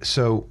 All right.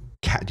 So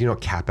do you know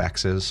what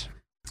CapEx is?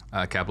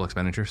 Capital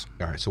expenditures.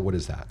 All right. So what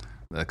is that?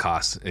 The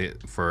cost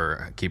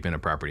for keeping a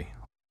property,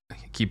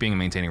 keeping and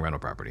maintaining rental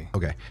property.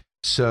 Okay.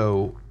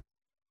 So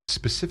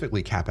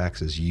specifically,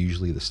 CapEx is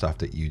usually the stuff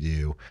that you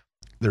do.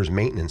 There's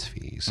maintenance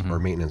fees or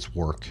maintenance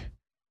work.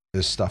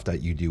 There's stuff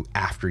that you do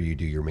after you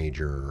do your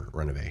major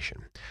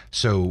renovation.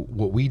 So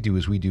what we do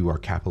is we do our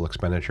capital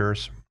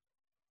expenditures.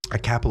 A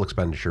capital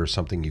expenditure is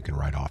something you can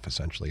write off,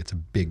 essentially. It's a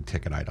big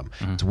ticket item.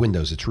 It's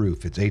windows, it's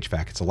roof, it's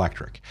HVAC, it's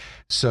electric.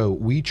 So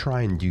we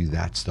try and do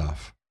that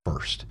stuff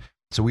first.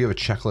 So we have a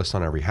checklist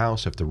on every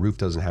house. If the roof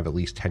doesn't have at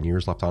least 10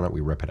 years left on it, we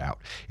rip it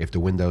out. If the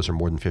windows are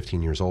more than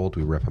 15 years old,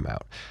 we rip them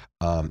out.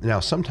 Now,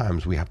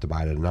 sometimes we have to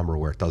buy it at a number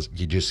where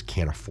you just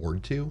can't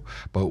afford to.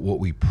 But what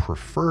we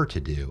prefer to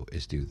do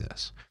is do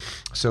this.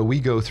 So we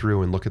go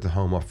through and look at the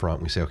home up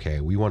front. We say,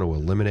 okay, we want to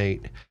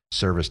eliminate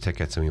service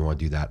tickets and we want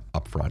to do that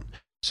up front.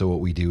 So what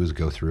we do is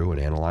go through and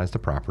analyze the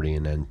property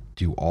and then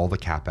do all the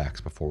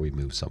CapEx before we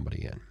move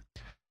somebody in.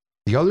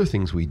 The other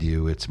things we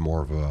do, it's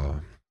more of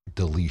a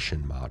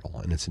deletion model,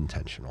 and it's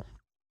intentional.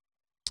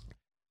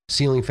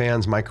 Ceiling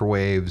fans,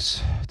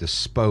 microwaves,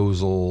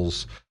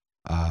 disposals,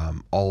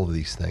 all of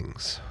these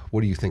things.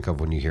 What do you think of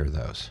when you hear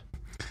those?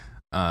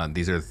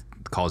 These are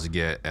calls you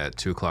get at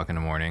 2:00 in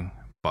the morning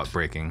about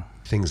breaking.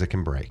 Things that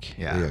can break.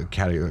 Yeah.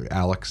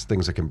 Alex,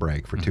 things that can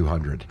break for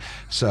 200.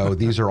 So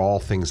these are all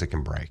things that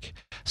can break.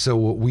 So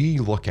what we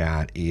look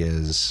at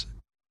is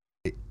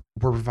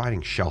we're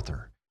providing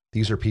shelter.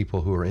 These are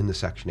people who are in the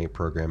Section 8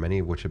 program, many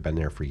of which have been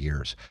there for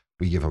years.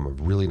 We give them a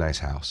really nice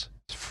house.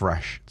 It's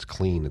fresh. It's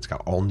clean. It's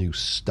got all new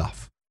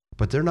stuff.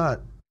 But they're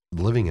not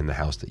living in the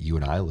house that you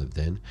and I lived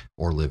in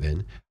or live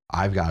in.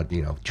 I've got,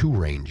 2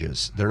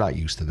 ranges. They're not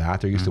used to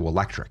that. They're used to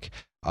electric.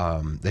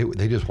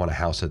 They just want a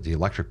house that the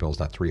electric bill is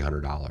not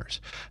 $300.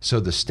 So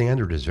the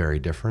standard is very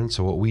different.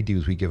 So what we do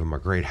is we give them a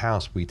great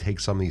house. We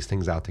take some of these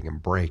things out they can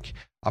break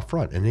up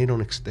front, and they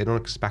don't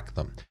expect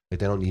them.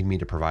 Like, they don't need me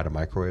to provide a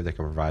microwave. They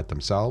can provide it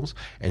themselves.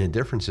 And the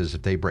difference is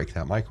if they break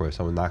that microwave,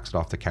 someone knocks it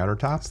off the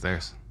countertop, It's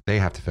theirs. they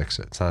have to fix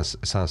it.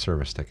 It's not a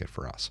service ticket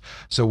for us.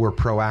 So we're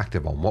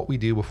proactive on what we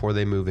do before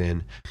they move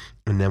in,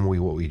 and then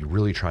what we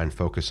really try and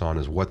focus on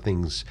is what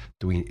things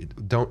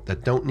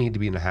don't need to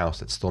be in the house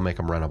that still make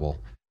them rentable,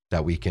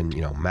 that we can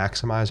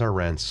maximize our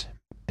rents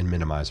and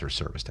minimize our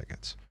service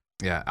tickets.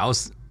 Yeah, I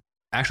was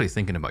actually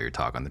thinking about your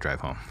talk on the drive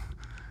home,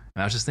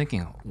 and I was just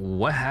thinking,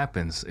 what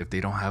happens if they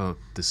don't have a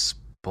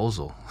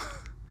disposal?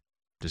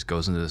 Just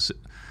goes into this.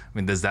 I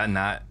mean, does that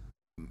not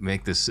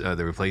make this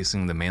the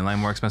replacing the main line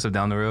more expensive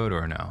down the road,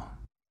 or no?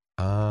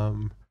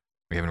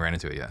 We haven't ran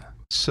into it yet.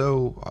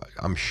 So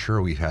I'm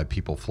sure we've had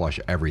people flush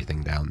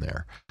everything down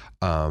there.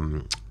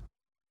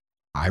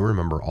 I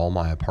remember all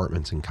my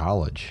apartments in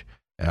college,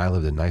 and I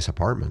lived in nice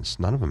apartments.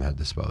 None of them had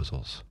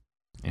disposals.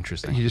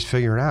 Interesting. You just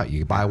figure it out.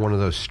 You buy one of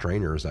those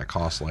strainers that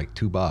costs like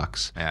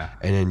 $2. Yeah.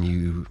 And then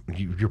you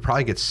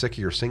probably get sick of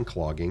your sink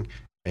clogging,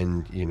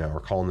 and or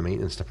calling the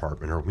maintenance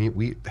department, or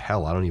we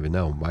hell, I don't even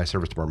know. My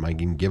service department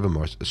might even give them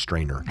a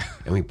strainer,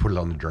 and we put it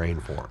on the drain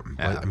for them.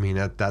 Yeah. But I mean,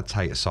 that's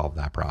how you solve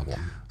that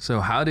problem. So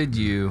how did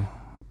you?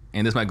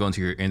 And this might go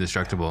into your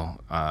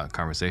indestructible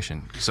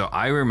conversation. So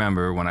I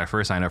remember when I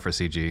first signed up for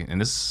CG,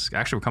 and this is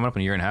actually coming up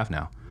in a year and a half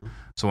now.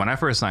 So when I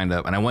first signed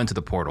up, and I went to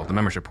the portal, the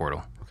membership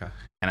portal, Okay.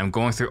 and I'm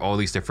going through all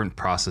these different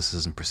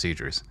processes and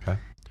procedures, Okay.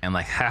 and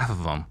like half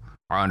of them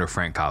are under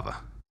Frank Cava.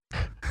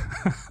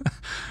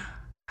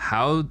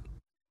 How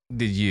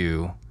did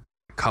you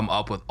come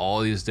up with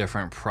all these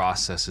different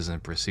processes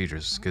and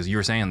procedures? Because you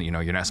were saying,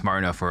 you're not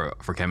smart enough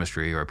for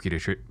chemistry or a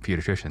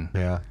pediatrician.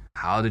 Yeah.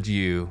 How did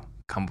you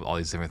come up with all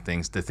these different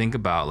things to think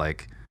about,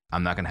 like,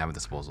 I'm not going to have a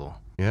disposal?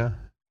 Yeah.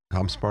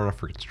 I'm smart enough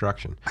for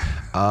construction.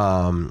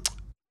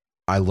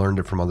 I learned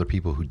it from other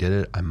people who did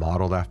it. I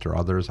modeled after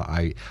others.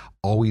 I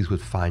always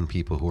would find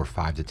people who were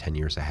 5 to 10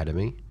 years ahead of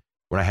me.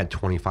 When I had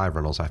 25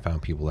 rentals, I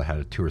found people that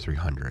had 200 or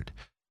 300.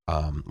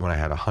 When I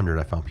had 100,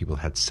 I found people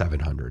that had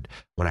 700.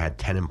 When I had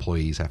 10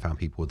 employees, I found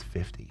people with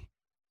 50.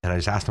 And I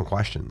just asked them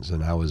questions.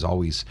 And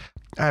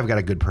I've got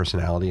a good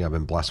personality. I've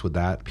been blessed with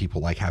that.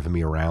 People like having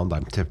me around.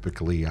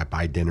 I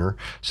buy dinner.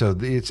 So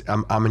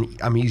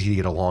I'm easy to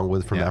get along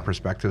with from that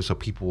perspective. So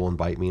people will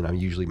invite me, and I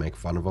usually make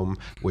fun of them,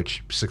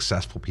 which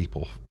successful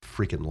people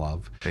freaking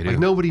love. They do. Like,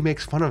 nobody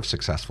makes fun of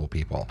successful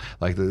people.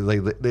 Like,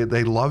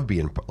 they love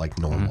being like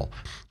normal.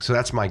 So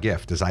that's my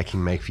gift, is I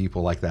can make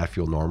people like that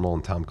feel normal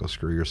and tell them go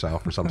screw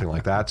yourself or something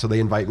like that. So they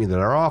invite me to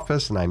their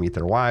office, and I meet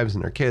their wives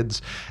and their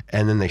kids,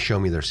 and then they show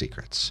me their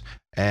secrets.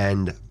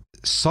 And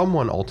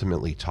someone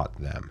ultimately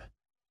taught them.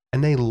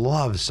 And they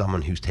love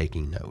someone who's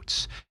taking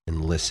notes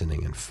and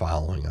listening and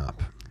following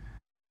up.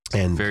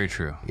 And Very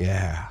true.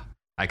 yeah.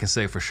 I can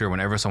say for sure,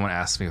 whenever someone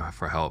asks me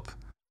for help,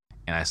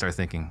 and I start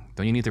thinking,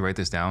 don't you need to write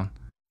this down?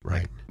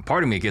 Right.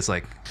 Part of me gets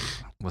like,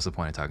 what's the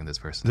point of talking to this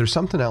person? There's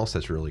something else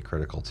that's really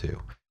critical too.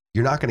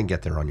 You're not going to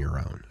get there on your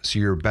own. So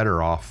you're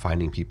better off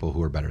finding people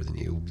who are better than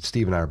you.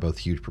 Steve and I are both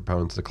huge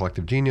proponents of the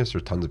collective genius.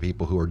 There's tons of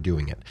people who are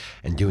doing it,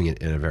 and doing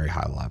it at a very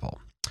high level.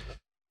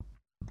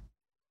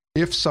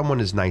 If someone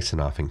is nice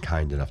enough and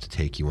kind enough to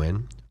take you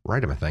in,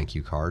 write them a thank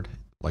you card,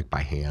 like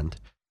by hand,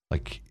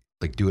 like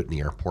do it in the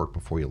airport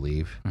before you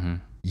leave. Mm-hmm.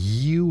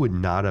 You would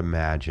not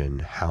imagine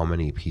how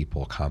many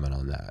people comment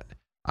on that.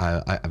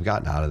 I've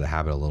gotten out of the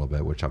habit a little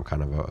bit, which I'm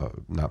kind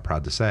of not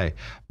proud to say,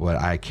 but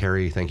I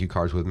carry thank you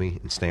cards with me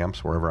and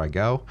stamps wherever I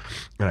go.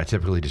 And I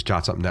typically just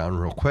jot something down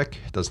real quick.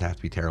 It doesn't have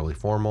to be terribly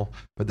formal,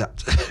 but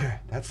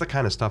that's the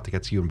kind of stuff that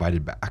gets you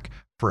invited back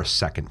for a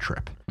second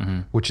trip,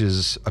 which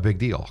is a big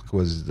deal,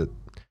 because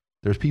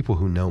there's people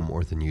who know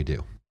more than you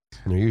do,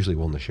 and they're usually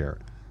willing to share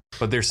it.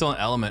 But there's still an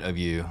element of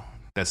you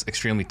that's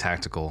extremely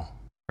tactical,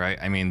 right?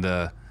 I mean,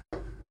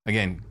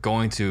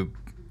 going to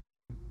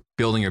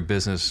building your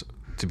business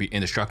to be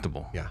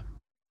indestructible. Yeah.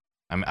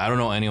 I mean, I don't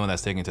know anyone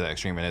that's taken it to that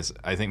extreme, and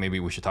I think maybe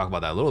we should talk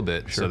about that a little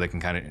bit, Sure. so they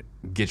can kind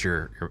of get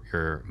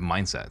your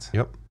mindset.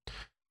 Yep.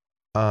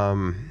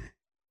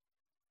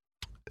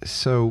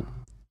 So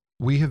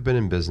we have been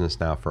in business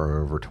now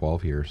for over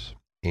 12 years,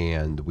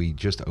 and we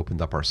just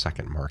opened up our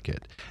second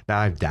market. Now,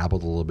 I've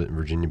dabbled a little bit in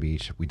Virginia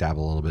Beach. We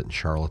dabble a little bit in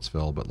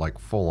Charlottesville, but like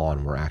full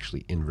on, we're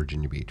actually in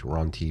Virginia Beach. We're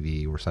on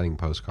TV. We're sending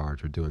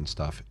postcards. We're doing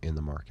stuff in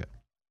the market.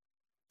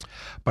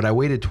 But I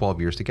waited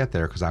 12 years to get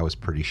there because I was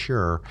pretty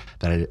sure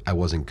that I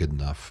wasn't good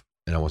enough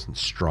and I wasn't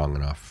strong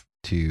enough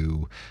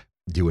to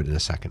do it in a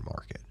second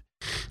market.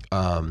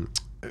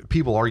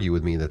 People argue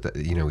with me that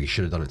you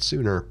should have done it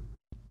sooner.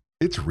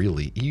 It's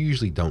really, you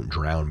usually don't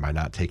drown by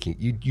not taking,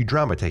 you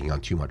drown by taking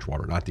on too much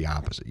water, not the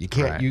opposite. You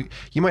can't, Right.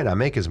 you might not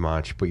make as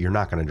much, but you're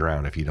not going to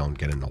drown if you don't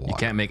get in the water. You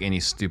can't make any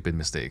stupid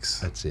mistakes.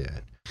 That's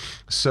it.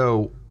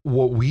 So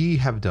what we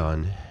have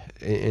done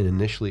and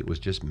initially it was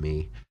just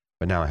me,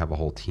 but now I have a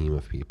whole team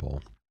of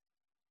people,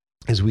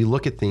 is we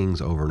look at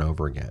things over and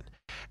over again.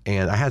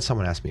 And I had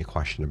someone ask me a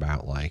question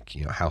about like,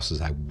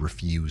 houses I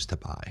refuse to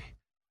buy.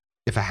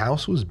 If a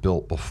house was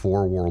built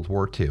before World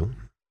War II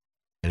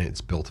and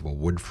it's built of a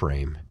wood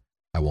frame,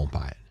 I won't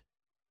buy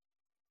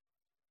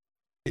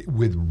it.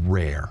 With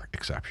rare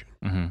exception.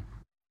 Mm-hmm.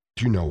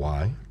 Do you know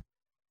why?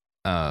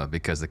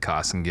 Because the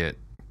cost can get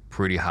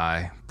pretty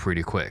high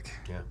pretty quick.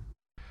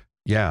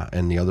 Yeah,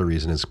 and the other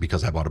reason is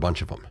because I bought a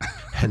bunch of them,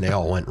 and they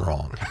all went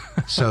wrong.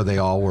 So they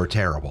all were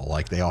terrible.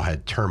 Like they all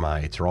had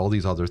termites or all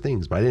these other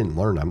things. But I didn't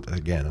learn them.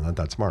 Again, I'm not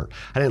that smart.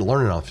 I didn't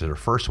learn it after the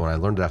first one. I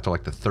learned it after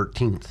like the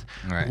 13th.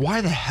 Right.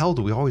 Why the hell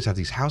do we always have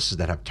these houses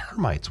that have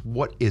termites?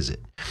 What is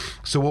it?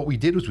 So what we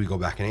did was we go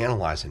back and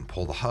analyze and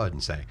pull the HUD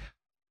and say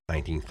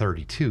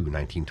 1932,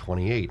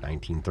 1928,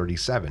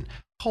 1937.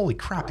 Holy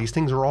crap, these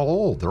things are all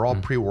old. They're all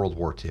pre-World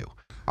War II.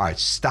 All right,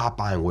 stop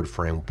buying wood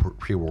frame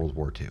pre-World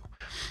War II.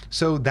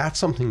 So that's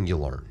something you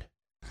learn.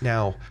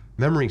 Now,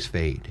 memories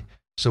fade.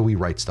 So we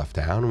write stuff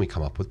down and we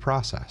come up with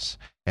process.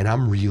 And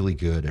I'm really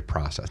good at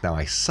process. Now,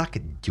 I suck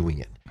at doing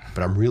it,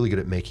 but I'm really good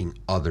at making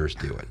others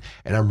do it.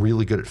 And I'm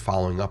really good at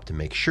following up to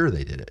make sure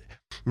they did it.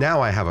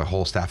 Now I have a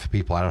whole staff of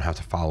people. I don't have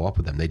to follow up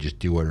with them. They just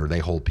do it, or they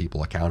hold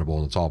people accountable,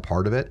 and it's all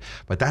part of it.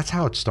 But that's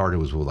how it started,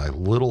 was with like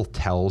little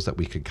tells that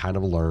we could kind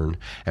of learn,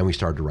 and we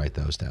started to write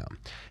those down.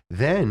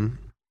 Then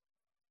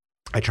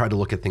I tried to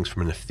look at things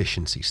from an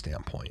efficiency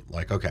standpoint.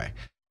 Like, okay,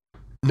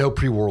 no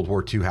pre-World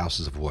War II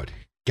houses of wood.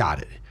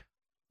 Got it.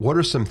 What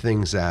are some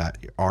things that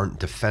aren't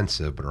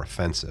defensive but are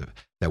offensive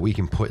that we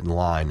can put in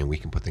line and we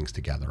can put things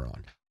together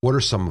on? What are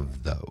some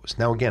of those?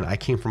 Now, again, I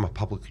came from a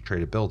publicly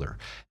traded builder.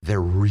 They're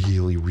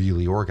really,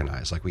 really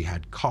organized. Like we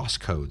had cost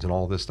codes and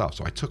all this stuff.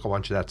 So I took a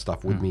bunch of that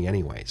stuff with me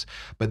anyways.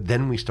 But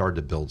then we started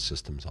to build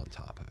systems on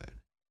top of it.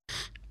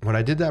 When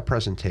I did that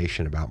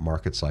presentation about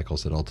market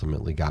cycles that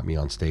ultimately got me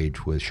on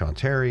stage with Sean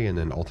Terry and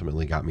then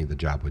ultimately got me the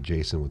job with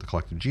Jason with the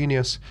Collective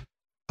Genius,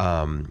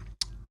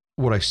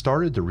 what I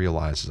started to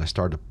realize is I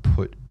started to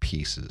put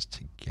pieces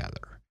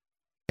together.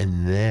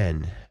 And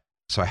then,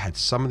 so I had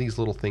some of these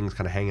little things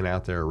kind of hanging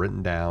out there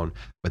written down,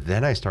 but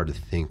then I started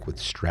to think with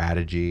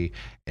strategy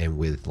and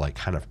with like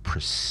kind of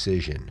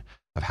precision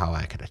of how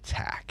I could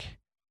attack.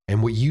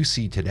 And what you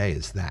see today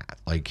is that,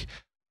 like,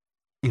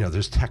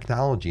 there's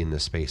technology in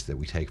this space that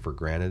we take for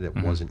granted that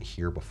wasn't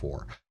here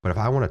before. But if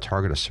I want to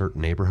target a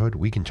certain neighborhood,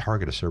 we can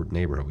target a certain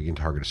neighborhood. We can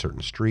target a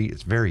certain street.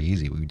 It's very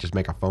easy. We just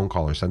make a phone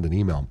call or send an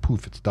email and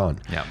poof, it's done.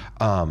 Yeah.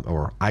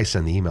 Or I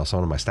send the email.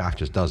 Someone on my staff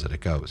just does it.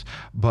 It goes.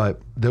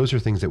 But those are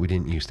things that we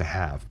didn't used to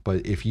have.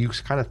 But if you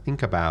kind of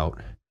think about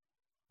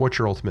what's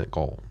your ultimate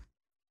goal?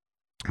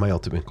 My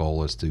ultimate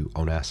goal is to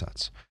own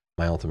assets.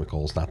 My ultimate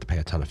goal is not to pay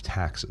a ton of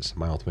taxes.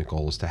 My ultimate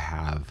goal is to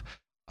have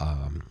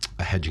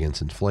a hedge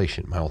against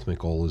inflation. My ultimate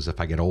goal is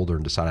if I get older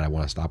and decide I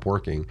want to stop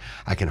working,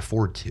 I can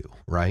afford to,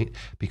 right?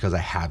 Because I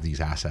have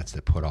these assets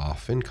that put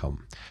off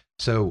income.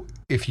 So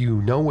if you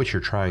know what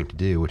you're trying to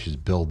do, which is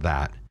build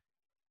that,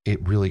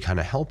 it really kind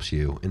of helps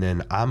you. And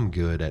then I'm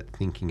good at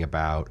thinking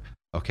about,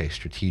 okay,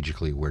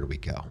 strategically, where do we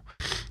go?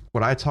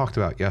 What I talked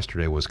about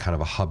yesterday was kind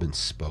of a hub and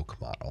spoke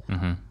model.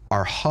 Mm-hmm.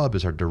 Our hub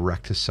is our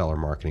direct to seller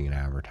marketing and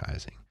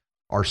advertising.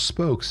 Our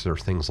spokes are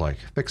things like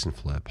fix and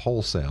flip,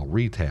 wholesale,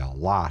 retail,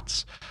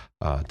 lots,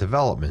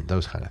 development,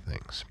 those kind of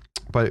things.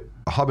 But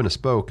a hub and a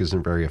spoke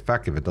isn't very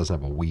effective. It doesn't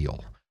have a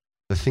wheel.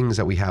 The things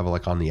that we have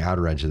like on the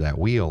outer edge of that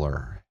wheel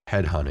are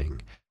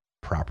headhunting,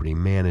 property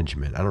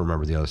management. I don't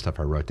remember the other stuff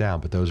I wrote down,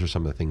 but those are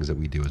some of the things that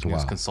we do as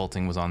well.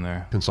 Consulting was on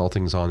there.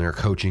 Consulting is on there.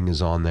 Coaching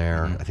is on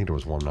there. I think there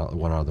was one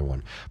other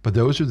one. But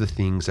those are the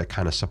things that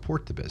kind of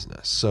support the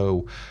business.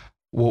 So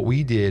what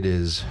we did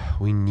is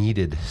we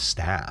needed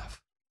staff.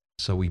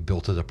 So we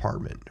built a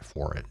department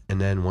for it.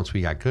 And then once we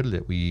got good at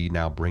it, we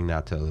now bring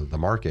that to the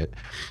market,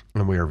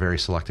 and we are very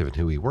selective in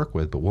who we work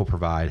with, but we'll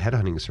provide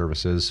headhunting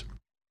services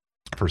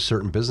for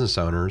certain business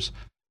owners.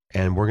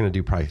 And we're going to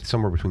do probably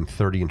somewhere between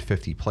 30 and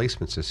 50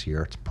 placements this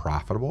year. It's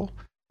profitable,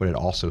 but it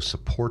also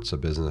supports a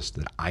business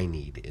that I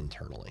need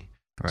internally.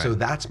 Right. So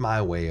that's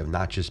my way of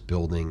not just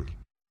building.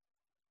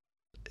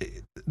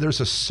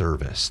 There's a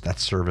service. That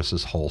service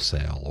is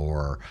wholesale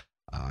or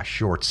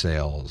short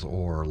sales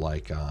or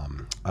like, I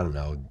don't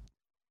know,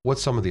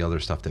 what's some of the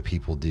other stuff that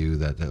people do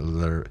that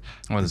are...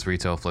 Well, it's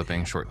retail,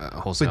 flipping, short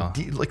wholesale.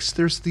 But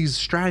there's these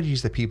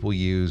strategies that people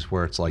use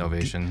where it's like...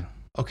 Novation.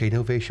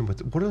 Novation,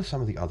 but what are some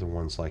of the other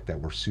ones like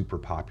that were super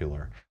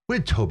popular? What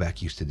did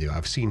Toback used to do?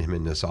 I've seen him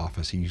in this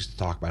office. He used to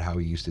talk about how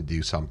he used to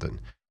do something.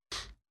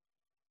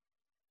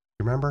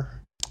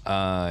 Remember?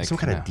 Some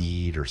kind of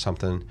deed or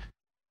something.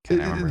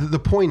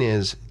 The point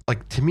is,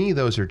 like, to me,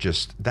 those are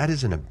just... That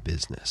isn't a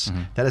business.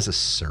 Mm-hmm. That is a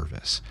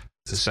service.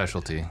 It's a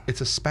specialty.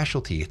 It's a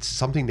specialty. It's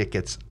something that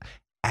gets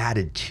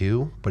added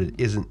to, but it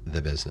isn't the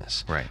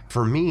business. Right.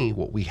 For me,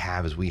 what we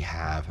have is we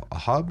have a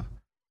hub,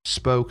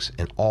 spokes,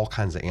 and all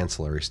kinds of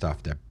ancillary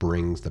stuff that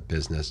brings the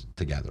business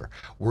together.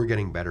 We're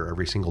getting better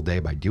every single day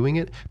by doing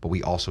it, but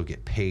we also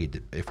get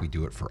paid if we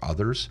do it for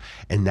others.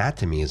 And that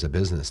to me is a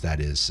business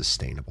that is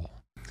sustainable.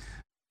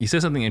 You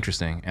said something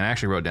interesting, and I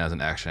actually wrote down as an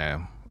action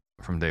item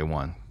from day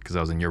one because I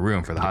was in your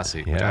room for the hot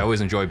seat, which I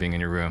always enjoy being in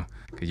your room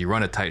because you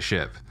run a tight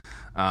ship.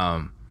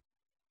 I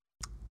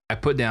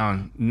put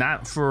down,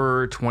 not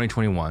for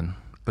 2021,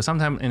 but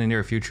sometime in the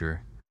near future,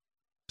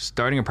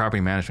 starting a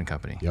property management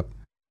company. Yep.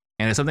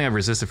 And it's something I've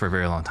resisted for a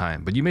very long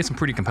time, but you made some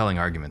pretty compelling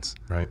arguments.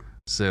 Right.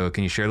 So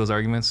can you share those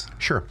arguments?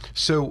 Sure.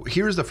 So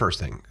here's the first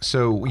thing.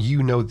 So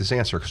you know this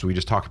answer because we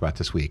just talked about it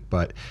this week,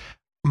 but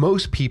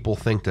most people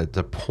think that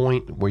the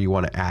point where you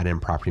want to add in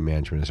property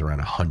management is around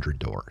 100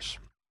 doors.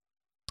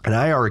 And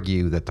I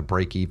argue that the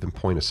break-even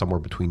point is somewhere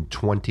between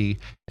 20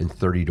 and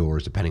 30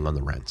 doors, depending on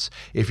the rents.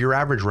 If your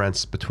average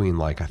rent's between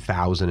like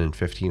 $1,000 and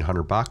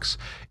 $1,500,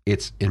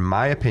 it's, in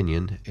my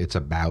opinion, it's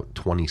about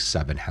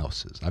 27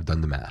 houses. I've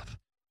done the math.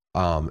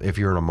 If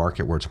you're in a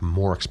market where it's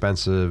more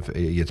expensive,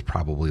 it's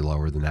probably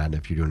lower than that. And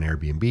if you're doing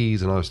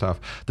Airbnbs and other stuff,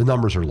 the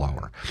numbers are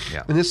lower.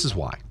 Yeah. And this is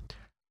why.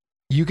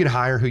 You can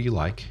hire who you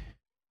like,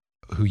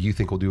 who you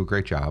think will do a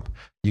great job.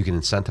 You can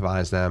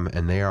incentivize them,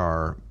 and they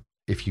are,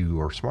 if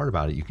you are smart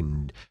about it, you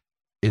can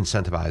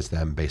incentivize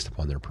them based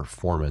upon their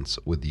performance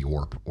with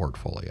your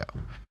portfolio.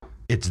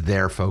 It's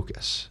their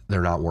focus.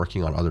 They're not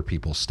working on other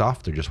people's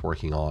stuff. They're just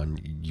working on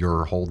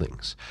your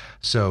holdings.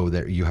 So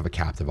that you have a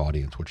captive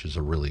audience, which is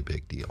a really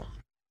big deal.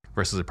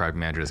 Versus a property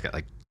manager that's got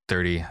like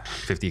 30,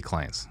 50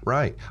 clients.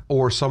 Right.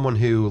 Or someone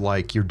who,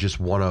 like, you're just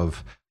one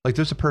of, like,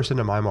 there's a person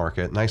in my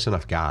market, nice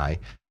enough guy.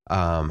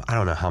 I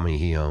don't know how many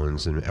he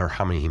owns or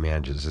how many he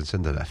manages. It's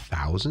into the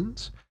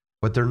thousands,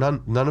 but they're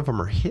none of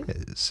them are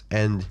his.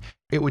 And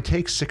it would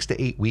take 6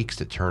 to 8 weeks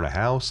to turn a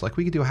house. Like,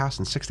 we could do a house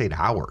in 6 to 8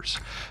 hours.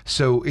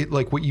 So it,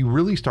 like, what you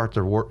really start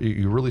to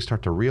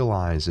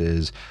realize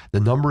is the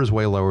number is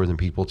way lower than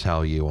people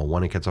tell you, and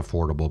when it gets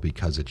affordable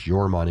because it's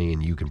your money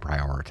and you can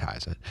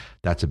prioritize it.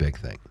 That's a big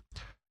thing.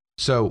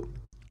 So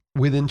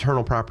with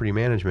internal property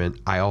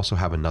management, I also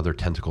have another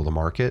tentacle to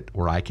market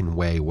where I can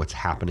weigh what's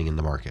happening in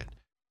the market.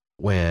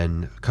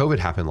 When COVID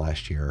happened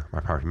last year, my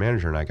property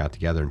manager and I got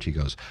together and she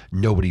goes,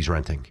 nobody's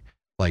renting.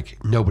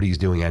 Like, nobody's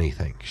doing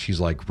anything. She's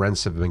like,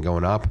 rents have been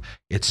going up.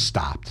 It's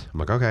stopped.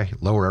 I'm like, okay,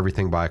 lower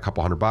everything by a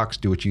couple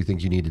 $100. Do what you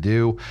think you need to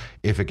do.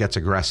 If it gets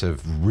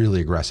aggressive, really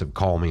aggressive,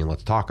 call me and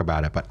let's talk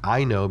about it. But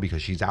I know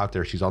because she's out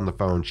there, she's on the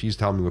phone, she's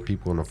telling me what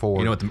people can afford.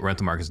 You know what the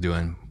rental market's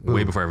doing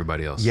way before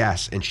everybody else.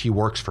 Yes, and she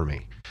works for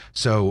me.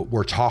 So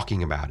we're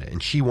talking about it.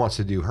 And she wants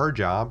to do her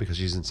job because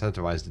she's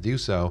incentivized to do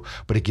so.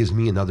 But it gives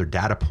me another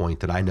data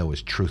point that I know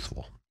is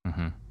truthful.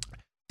 Mm-hmm.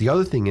 The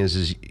other thing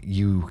is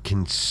you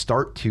can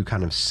start to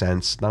kind of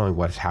sense not only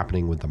what's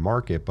happening with the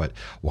market, but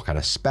what kind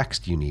of specs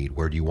do you need?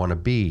 Where do you want to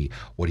be?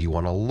 What do you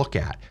want to look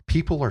at?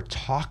 People are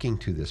talking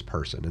to this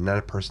person, and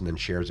that person then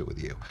shares it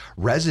with you.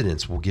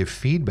 Residents will give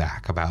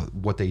feedback about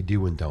what they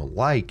do and don't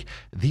like.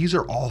 These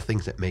are all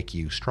things that make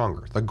you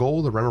stronger. The goal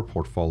of the rental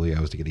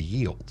portfolio is to get a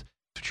yield.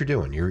 That's what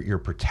you're doing. You're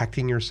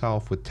protecting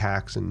yourself with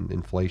tax and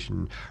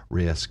inflation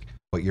risk,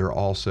 but you're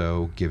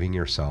also giving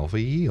yourself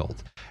a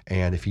yield.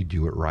 And if you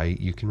do it right,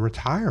 you can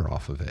retire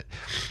off of it.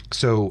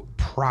 So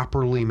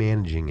properly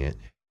managing it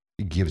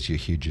gives you a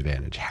huge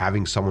advantage.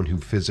 Having someone who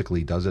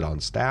physically does it on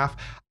staff,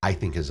 I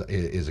think is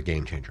a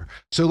game changer.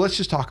 So let's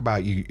just talk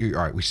about you.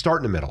 All right, we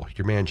start in the middle.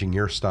 You're managing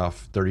your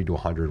stuff, 30 to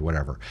 100,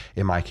 whatever.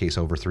 In my case,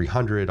 over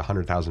 300,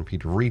 100,000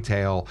 feet of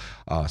retail,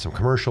 some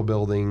commercial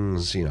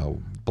buildings,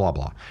 blah,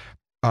 blah.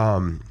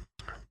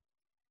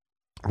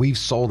 We've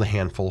sold a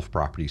handful of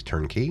properties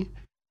turnkey,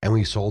 and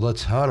we sold a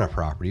ton of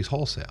properties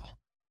wholesale.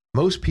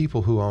 Most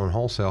people who own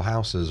wholesale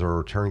houses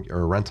or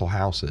rental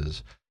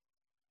houses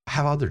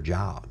have other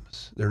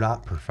jobs. They're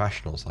not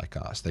professionals like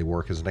us. They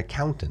work as an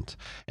accountant,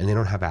 and they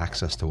don't have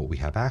access to what we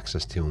have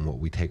access to and what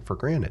we take for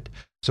granted.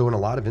 So in a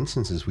lot of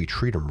instances, we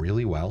treat them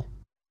really well.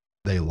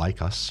 They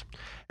like us.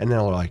 And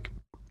they're like,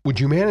 would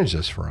you manage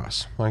this for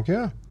us? I'm like,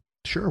 yeah,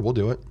 sure, we'll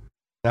do it.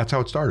 That's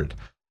how it started.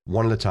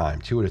 One at a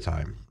time, two at a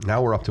time.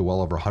 Now we're up to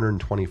well over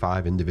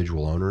 125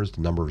 individual owners.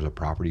 The number of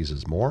properties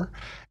is more.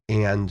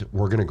 And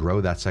we're going to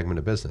grow that segment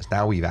of business.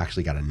 Now we've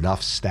actually got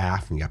enough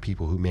staff and we got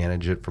people who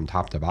manage it from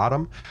top to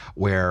bottom,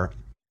 where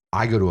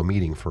I go to a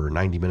meeting for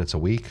 90 minutes a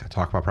week, I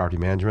talk about property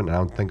management, and I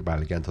don't think about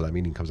it again until that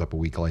meeting comes up a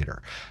week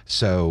later.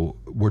 So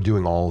we're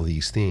doing all of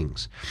these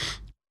things.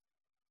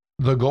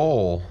 The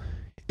goal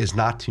is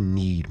not to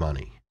need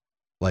money.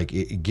 Like,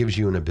 it gives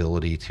you an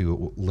ability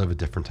to live a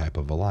different type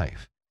of a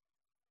life.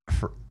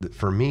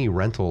 For me,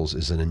 rentals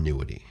is an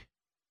annuity.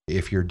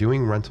 If you're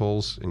doing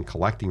rentals and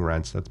collecting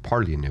rents, that's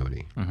part of the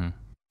annuity. Mm-hmm.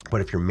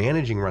 But if you're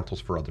managing rentals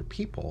for other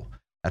people,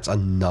 that's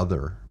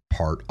another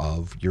part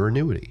of your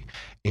annuity.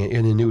 And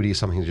an annuity is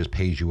something that just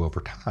pays you over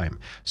time.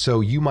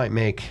 So you might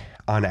make,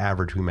 on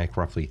average, we make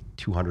roughly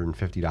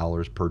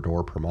 $250 per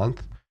door per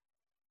month.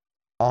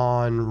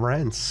 On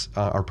rents,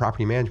 our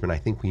property management, I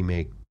think we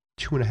make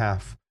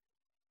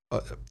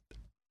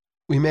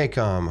we make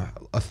a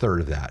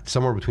third of that,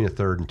 somewhere between a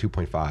third and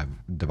 2.5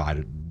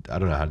 divided. I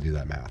don't know how to do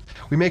that math.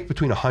 We make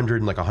between 100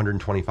 and like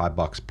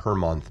 $125 per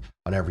month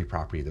on every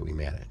property that we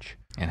manage.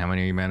 And how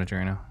many are you managing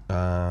right now?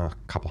 A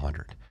couple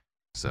hundred.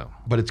 So,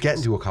 but it's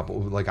getting to a couple.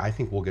 Like I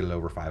think we'll get it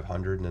over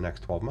 500 in the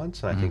next 12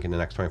 months, and I think in the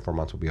next 24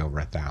 months we'll be over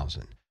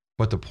 1,000.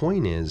 But the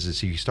point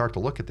is you start to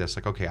look at this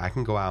like, okay, I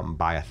can go out and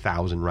buy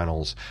 1,000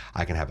 rentals.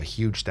 I can have a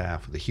huge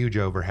staff with a huge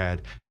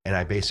overhead, and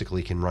I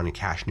basically can run a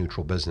cash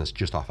neutral business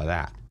just off of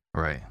that.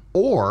 right.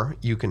 Or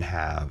you can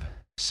have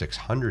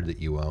 600 that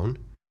you own,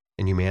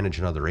 and you manage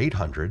another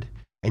 800,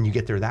 and you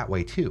get there that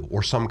way too,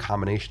 or some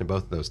combination of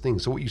both of those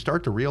things. So what you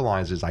start to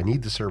realize is I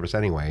need the service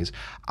anyways.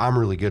 I'm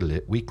really good at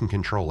it. We can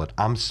control it.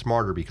 I'm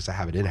smarter because I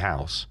have it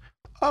in-house.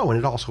 Oh, and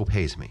it also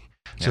pays me.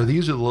 So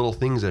these are the little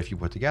things that if you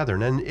put together,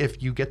 and then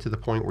if you get to the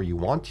point where you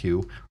want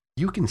to,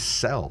 you can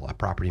sell a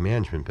property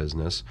management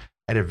business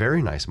at a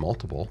very nice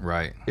multiple.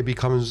 Right. It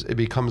becomes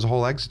a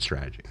whole exit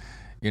strategy.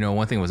 You know,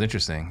 one thing was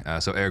interesting.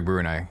 So Eric Brewer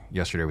and I,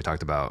 yesterday, we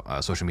talked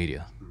about social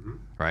media,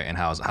 right? And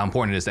how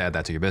important it is to add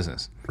that to your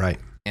business. Right.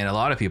 And a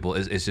lot of people,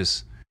 it's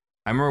just,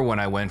 I remember when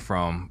I went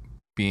from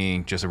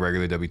being just a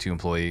regular W-2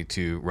 employee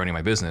to running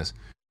my business,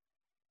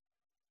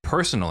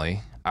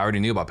 personally, I already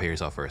knew about pay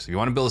yourself first. If you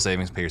want to build a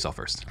savings, pay yourself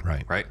first.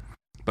 Right. Right.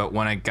 But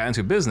when I got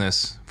into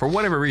business, for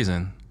whatever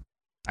reason,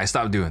 I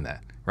stopped doing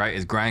that. Right.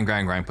 It's grind,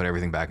 put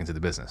everything back into the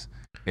business.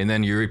 And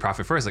then you read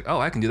profit first, like, oh,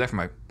 I can do that for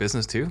my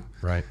business too.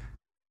 Right.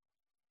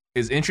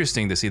 It's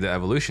interesting to see the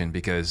evolution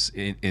because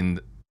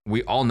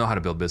we all know how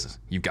to build business.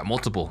 You've got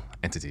multiple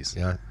entities.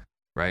 Yeah.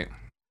 Right.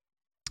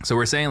 So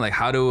we're saying like,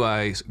 how do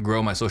I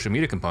grow my social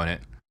media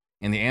component?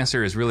 And the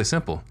answer is really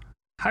simple.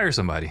 Hire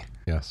somebody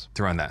Yes.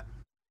 to run that.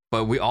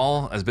 But we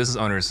all, as business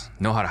owners,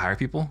 know how to hire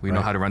people. We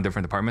know how to run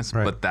different departments,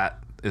 but that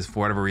is,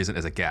 for whatever reason,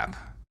 is a gap.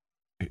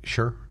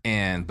 Sure.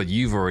 But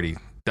you've already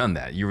done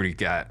that. You already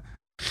got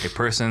a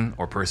person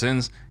or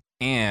persons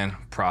and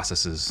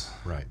processes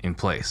in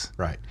place.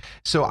 Right.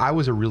 So I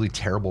was a really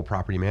terrible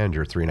property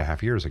manager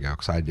 3.5 years ago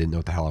because I didn't know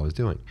what the hell I was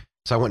doing.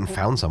 So I went and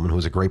found someone who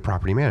was a great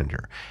property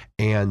manager.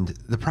 And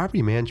the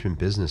property management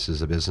business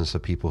is a business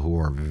of people who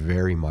are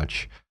very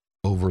much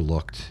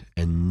overlooked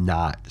and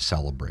not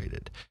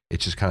celebrated.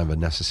 It's just kind of a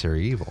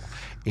necessary evil.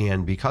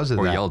 And because of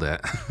that, yelled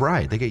at.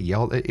 Right. They get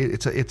yelled at.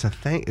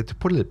 To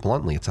put it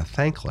bluntly, it's a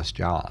thankless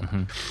job.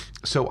 Mm-hmm.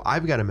 So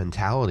I've got a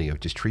mentality of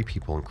just treat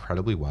people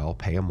incredibly well,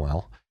 pay them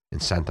well,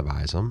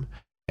 incentivize them,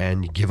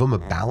 and give them a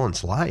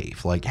balanced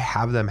life. Like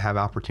have them have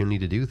opportunity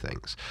to do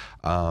things.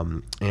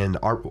 And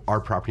our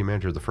property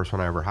manager, the first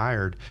one I ever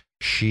hired,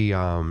 she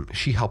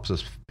helps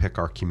us pick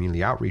our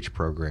community outreach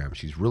program.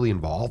 She's really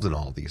involved in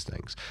all of these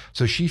things.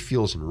 So she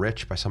feels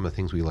enriched by some of the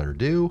things we let her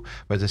do.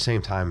 But at the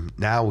same time,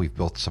 now we've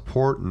built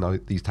support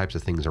and these types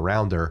of things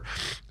around her.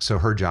 So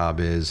her job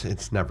is,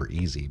 it's never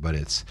easy, but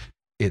it's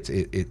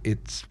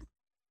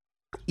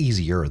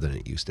easier than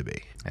it used to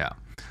be. Yeah.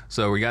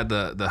 So we got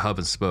the hub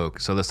and spoke.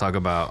 So let's talk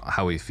about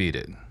how we feed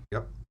it.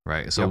 Yep.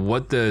 Right. So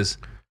what does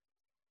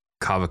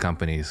Kava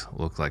Companies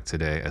look like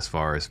today as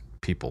far as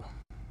people?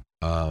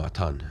 A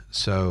ton.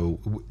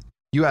 So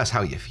you ask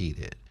how you feed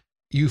it.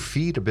 You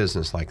feed a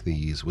business like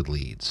these with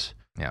leads.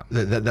 Yeah.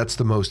 That's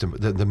the most.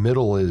 The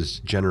middle is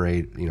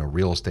generate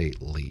real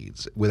estate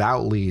leads.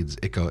 Without leads,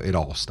 it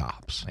all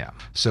stops. Yeah.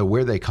 So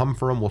where they come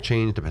from will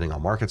change depending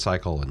on market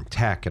cycle and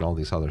tech and all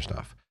these other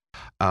stuff.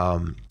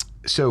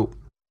 So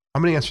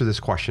I'm going to answer this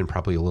question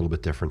probably a little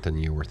bit different than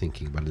you were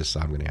thinking, but this is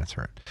how I'm going to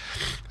answer it.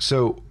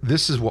 So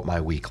this is what my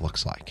week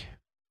looks like.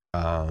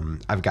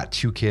 I've got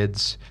 2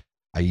 kids.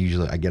 I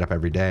get up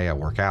every day. I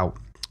work out.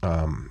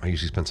 I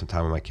usually spend some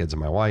time with my kids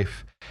and my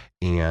wife,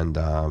 and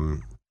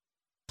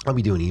I'll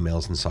be doing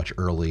emails and such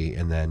early.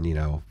 And then,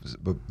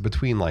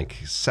 between like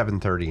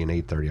 7:30 and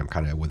 8:30, I'm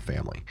kind of with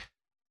family.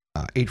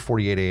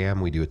 8:48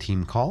 a.m. we do a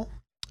team call.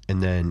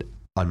 And then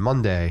on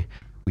Monday,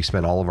 we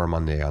spend all of our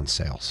Monday on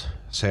sales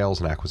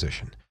and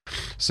acquisition.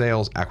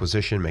 Sales,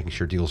 acquisition, making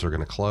sure deals are going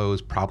to close,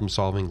 problem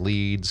solving,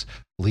 leads,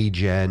 lead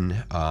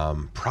gen,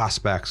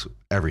 prospects,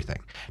 everything.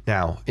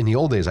 Now, in the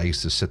old days, I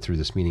used to sit through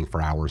this meeting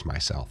for hours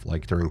myself.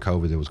 Like during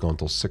COVID, it was going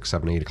until 6,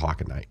 7, 8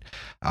 o'clock at night.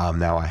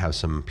 Now I have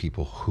some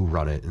people who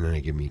run it, and then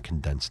they give me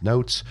condensed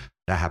notes.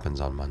 That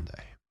happens on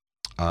Monday.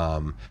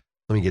 Let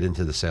me get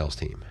into the sales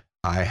team.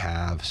 I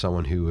have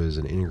someone who is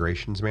an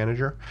integrations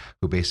manager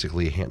who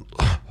basically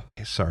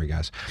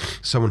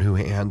someone who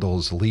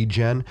handles lead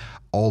gen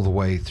all the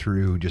way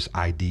through just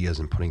ideas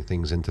and putting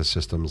things into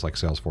systems like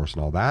Salesforce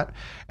and all that.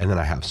 And then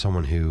I have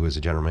someone who is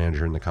a general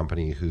manager in the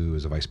company who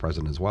is a vice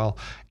president as well.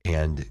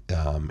 And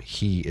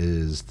he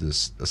is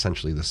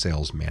essentially the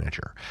sales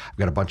manager. I've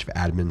got a bunch of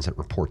admins that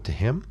report to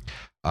him.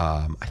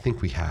 I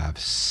think we have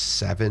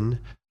 7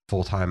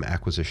 full-time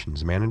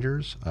acquisitions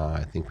managers.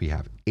 I think we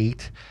have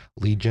 8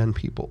 lead gen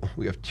people.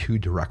 We have 2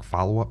 direct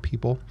follow-up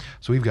people.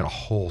 So we've got a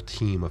whole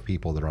team of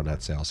people that are on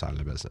that sales side of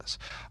the business.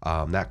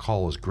 That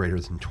call is greater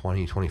than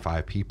 20,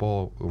 25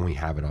 people when we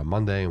have it on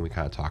Monday, and we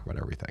kind of talk about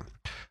everything.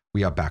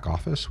 We have back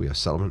office. We have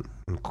settlement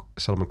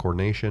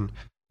coordination.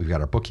 We've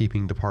got our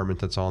bookkeeping department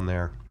that's on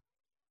there.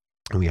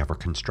 And we have our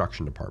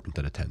construction department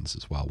that attends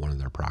as well. One of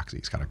their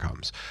proxies kind of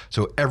comes.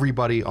 So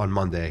everybody on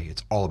Monday,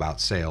 it's all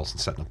about sales and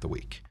setting up the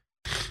week.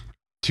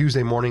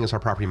 Tuesday morning is our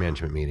property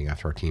management meeting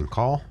after our team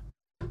call.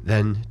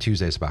 Then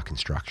Tuesday is about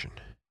construction.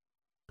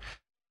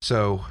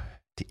 So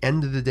the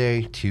end of the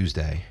day,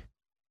 Tuesday,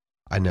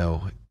 I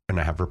know and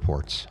I have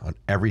reports on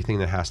everything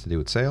that has to do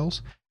with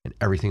sales and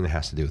everything that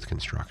has to do with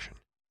construction.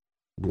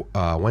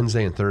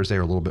 Wednesday and Thursday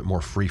are a little bit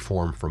more free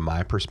form from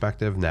my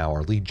perspective. Now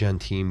our lead gen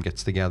team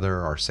gets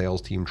together, our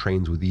sales team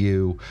trains with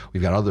you.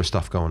 We've got other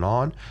stuff going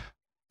on.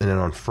 And then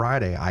on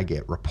Friday, I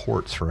get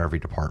reports for every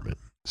department.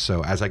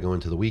 So as I go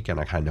into the weekend,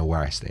 I kind of know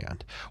where I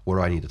stand. What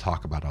do I need to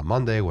talk about on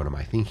Monday? What am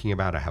I thinking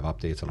about? I have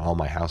updates on all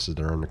my houses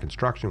that are under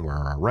construction, where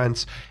are our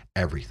rents,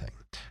 everything.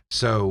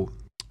 So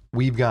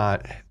we've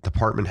got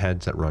department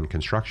heads that run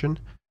construction,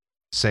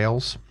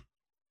 sales,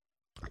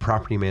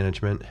 property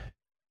management,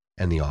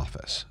 and the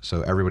office.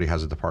 So everybody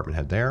has a department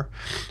head there.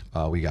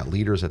 We got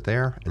leaders at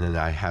there. And then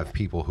I have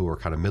people who are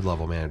kind of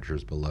mid-level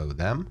managers below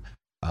them.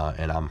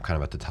 And I'm kind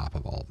of at the top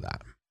of all of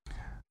that.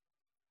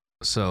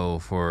 So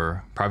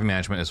for property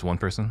management, it's one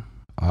person?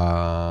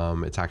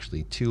 It's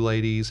actually 2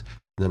 ladies,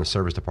 and then a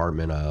service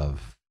department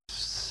of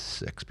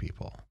 6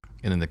 people.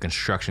 And then the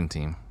construction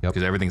team? Yep.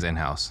 Because everything's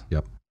in-house?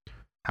 Yep.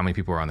 How many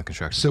people are on the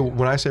construction So team?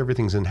 when I say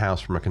everything's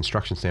in-house from a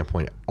construction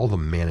standpoint, all the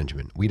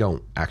management, we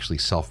don't actually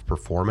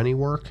self-perform any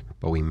work,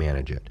 but we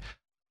manage it.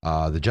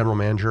 The general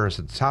manager is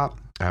at the top.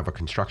 I have a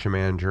construction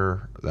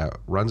manager that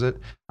runs it.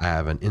 I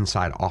have an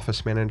inside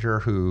office manager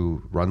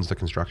who runs the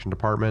construction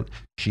department.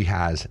 She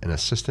has an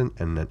assistant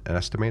and an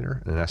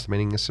estimator, and an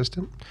estimating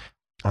assistant.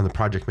 On the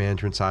project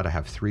management side, I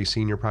have 3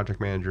 senior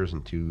project managers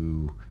and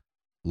 2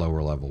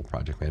 lower level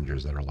project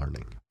managers that are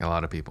learning. A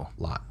lot of people.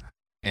 A lot.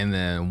 And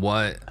then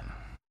what?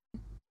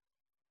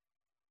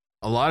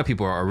 A lot of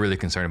people are really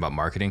concerned about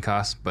marketing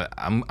costs, but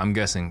I'm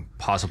guessing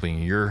possibly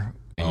in your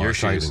It's not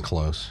shoes, even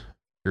close.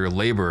 your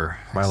labor.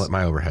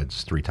 My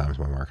overhead's 3 times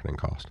my marketing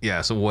cost.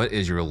 Yeah. So what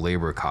is your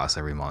labor cost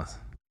every month,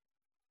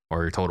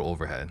 or your total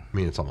overhead? I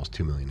mean, it's almost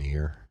 $2 million a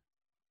year,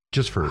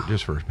 just for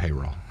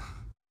payroll.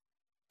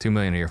 $2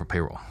 million a year for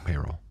payroll.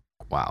 Payroll.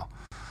 Wow.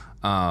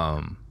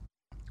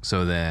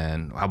 So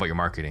then, how about your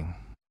marketing?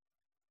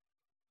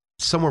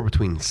 Somewhere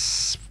between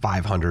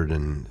 500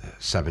 and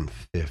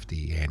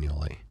 750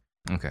 annually.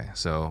 Okay,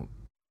 so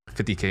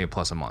 $50K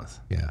plus a month.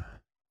 Yeah.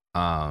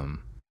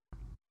 Um,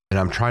 And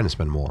I'm trying to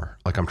spend more.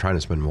 I'm trying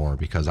to spend more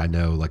because I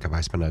know, if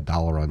I spend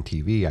 $1 on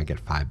TV, I get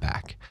 5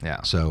 back.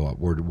 yeah. So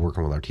we're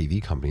working with our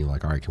TV company. All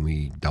right, can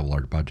we double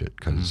our budget?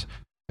 Because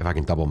if I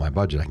can double my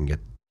budget, I can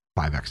get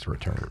 5x to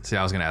return. See,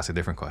 I was going to ask a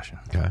different question.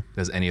 Okay.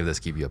 Does any of this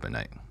keep you up at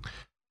night?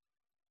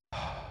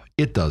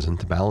 It doesn't.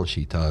 The balance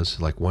sheet does.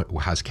 What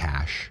has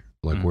cash?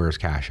 Where's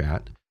cash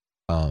at?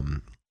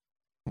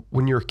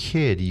 When you're a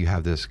kid, you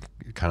have this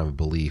kind of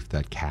belief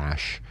that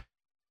cash,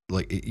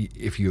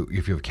 if you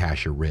have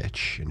cash, you're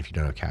rich, and if you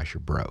don't have cash,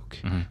 you're broke.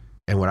 Mm-hmm.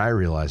 And what I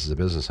realize as a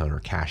business owner,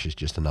 cash is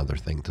just another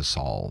thing to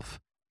solve.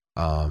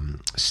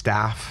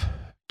 Staff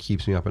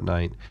keeps me up at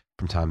night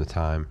from time to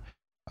time,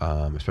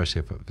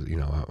 especially if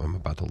I'm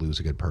about to lose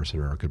a good person,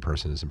 or a good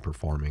person isn't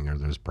performing, or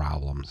there's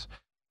problems.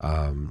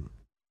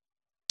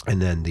 And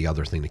then the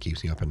other thing that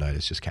keeps me up at night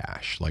is just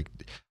cash.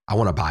 I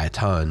want to buy a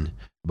ton,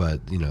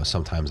 but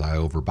sometimes I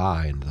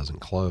overbuy and it doesn't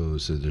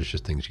close. So there's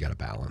just things you got to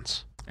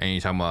balance. And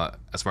you're talking about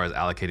as far as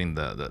allocating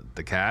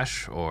the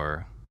cash,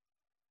 or?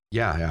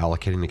 Yeah,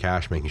 allocating the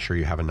cash, making sure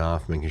you have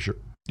enough, making sure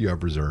you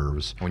have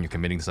reserves. When you're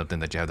committing to something,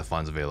 that you have the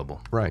funds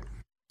available. Right.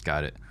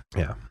 Got it.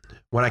 Yeah.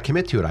 When I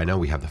commit to it, I know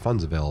we have the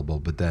funds available,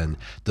 but then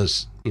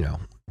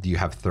do you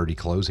have 30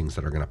 closings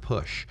that are going to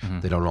push?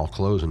 Mm-hmm. They don't all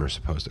close when they're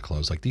supposed to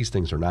close. These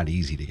things are not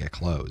easy to get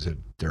closed.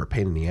 They're a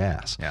pain in the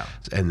ass. Yeah.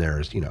 And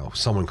there's,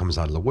 someone comes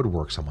out of the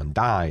woodwork, someone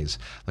dies,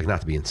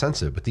 not to be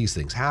insensitive, but these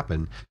things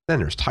happen. Then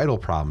there's title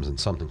problems and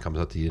something comes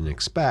out that you didn't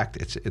expect.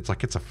 It's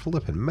a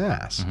flipping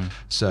mess. Mm-hmm.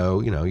 So,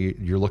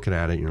 you're looking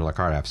at it and you're like,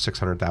 all right, I have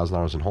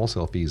 $600,000 in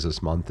wholesale fees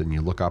this month. And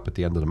you look up at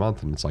the end of the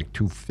month and it's like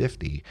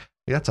 $250,000.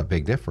 That's a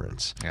big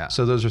difference. Yeah.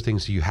 So those are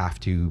things you have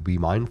to be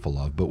mindful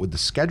of. But with the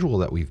schedule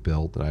that we've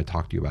built that I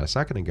talked to you about a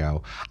second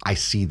ago, I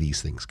see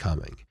these things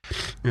coming.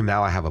 And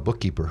now I have a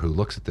bookkeeper who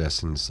looks at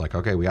this and it's like,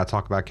 okay, we got to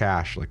talk about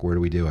cash. Where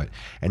do we do it?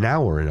 And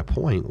now we're in a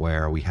point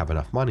where we have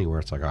enough money where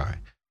it's like, all right,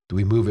 do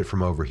we move it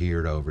from over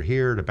here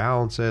to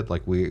balance it?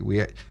 We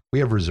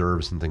have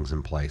reserves and things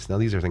in place. Now,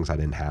 these are things I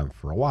didn't have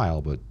for a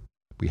while, but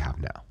we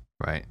have now.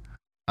 Right.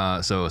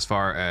 So as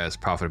far as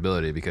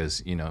profitability,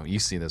 because you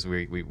see this,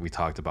 we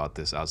talked about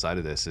this outside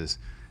of this, is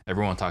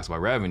everyone talks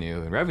about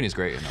revenue, and revenue is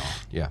great and all.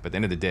 Yeah. But at the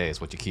end of the day,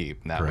 it's what you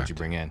keep, not what you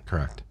bring in.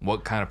 Correct.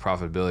 What kind of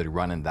profitability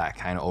running that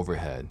kind of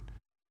overhead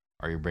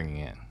are you bringing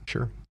in?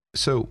 Sure.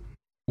 So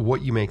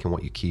what you make and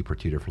what you keep are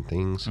 2 different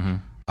things.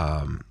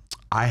 Mm-hmm.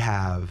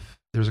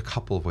 There's a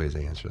couple of ways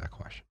to answer that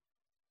question.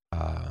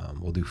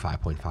 We'll do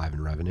 5.5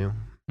 in revenue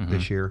Mm-hmm.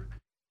 this year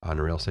on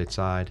the real estate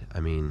side. I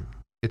mean,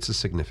 it's a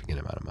significant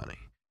amount of money.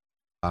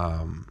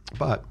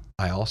 But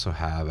I also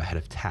have a head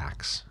of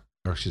tax,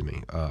 a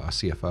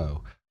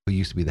CFO, who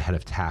used to be the head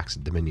of tax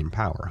at Dominion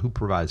Power, who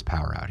provides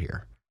power out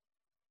here.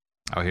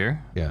 Out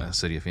here? Yeah.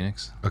 City of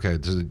Phoenix? Okay,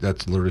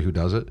 that's literally who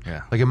does it?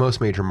 Yeah. In most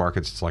major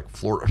markets, it's like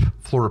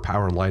Florida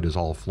Power and Light is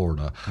all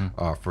Florida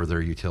for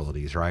their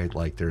utilities,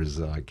 right? There's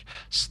the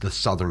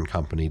Southern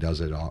Company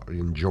does it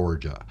in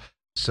Georgia.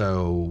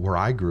 So where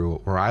I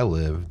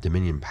live,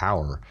 Dominion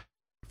Power,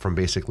 from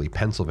basically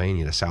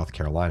Pennsylvania to South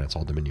Carolina, it's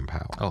all Dominion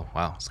Power. Oh,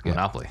 wow. It's a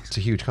monopoly. It's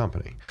a huge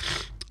company.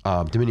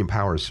 Dominion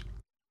Power's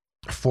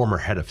former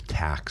head of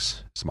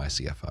tax is my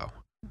CFO.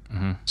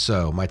 Mm-hmm.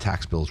 So my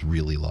tax bill is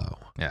really low.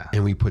 Yeah.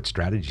 And we put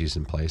strategies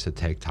in place that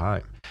take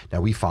time.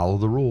 Now we follow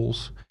the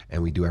rules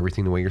and we do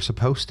everything the way you're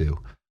supposed to,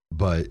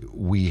 but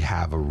we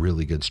have a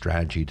really good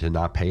strategy to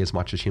not pay as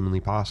much as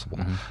humanly possible.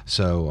 Mm-hmm.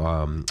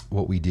 So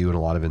what we do in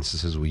a lot of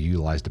instances, we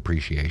utilize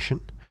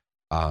depreciation.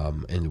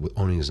 And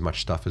owning as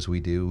much stuff as we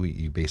do,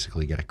 you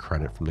basically get a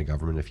credit from the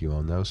government if you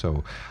own those.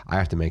 So I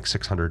have to make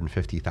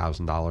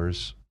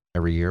 $650,000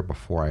 every year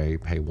before I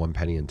pay 1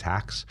 penny in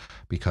tax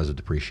because of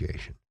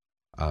depreciation.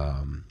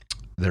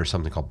 There's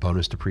something called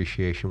bonus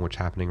depreciation, which is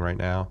happening right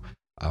now.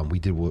 We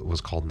did what was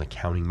called an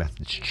accounting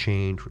methods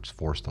change, which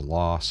forced a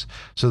loss.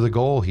 So the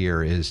goal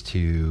here is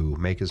to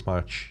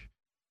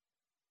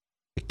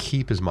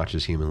keep as much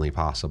as humanly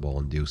possible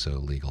and do so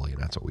legally.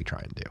 And that's what we try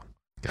and do.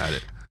 Got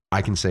it.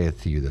 I can say it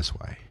to you this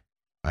way.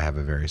 I have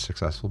a very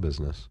successful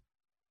business.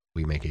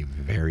 We make a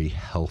very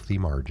healthy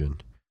margin.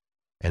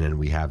 And then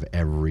we have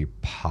every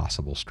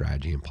possible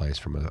strategy in place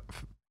from a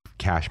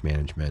cash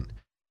management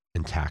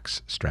and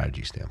tax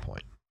strategy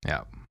standpoint.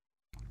 Yeah.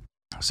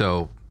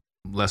 So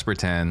let's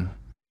pretend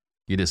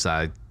you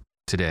decide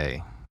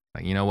today,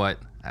 like, you know what?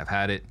 I've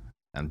had it.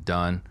 I'm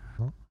done.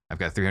 I've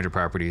got 300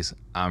 properties.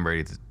 I'm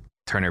ready to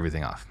turn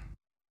everything off.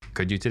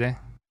 Could you today?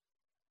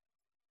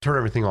 Turn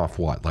everything off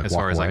what? Like as walk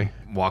far as away?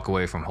 like walk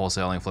away from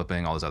wholesaling,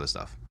 flipping, all this other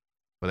stuff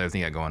with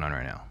everything you got going on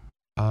right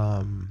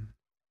now.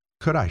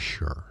 Could I?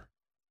 Sure.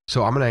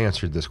 So I'm going to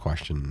answer this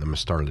question. I'm going to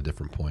start at a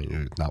different point.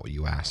 It's not what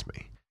you asked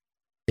me.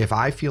 If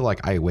I feel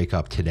like I wake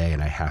up today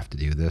and I have to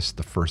do this,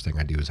 the first thing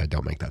I do is I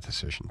don't make that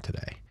decision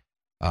today.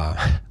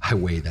 I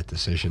weigh that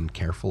decision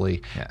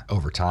carefully. Yeah.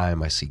 Over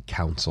time, I seek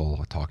counsel,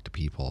 I talk to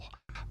people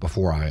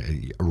before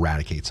I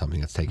eradicate something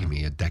that's taken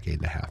me a decade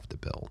and a half to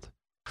build.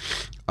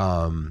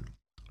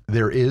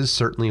 There is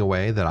certainly a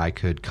way that I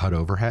could cut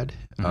overhead,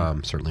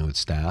 certainly with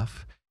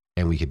staff,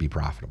 and we could be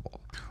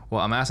profitable.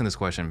 Well, I'm asking this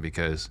question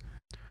because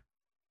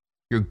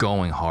you're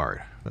going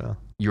hard. Yeah.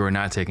 You are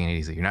not taking it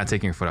easy. You're not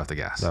taking your foot off the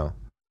gas. No.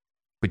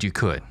 But you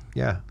could.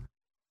 Yeah.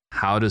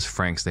 How does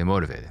Frank stay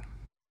motivated?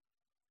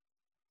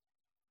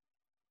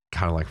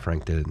 Kind of like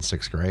Frank did in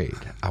 6th grade.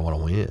 I want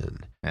to win.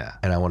 Yeah.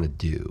 And I want to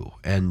do.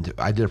 And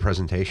I did a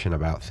presentation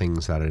about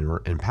things that are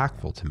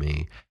impactful to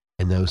me.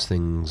 And those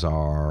things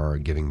are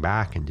giving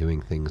back and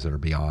doing things that are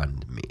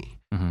beyond me.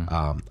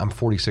 Mm-hmm. I'm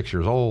 46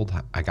 years old.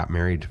 I got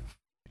married,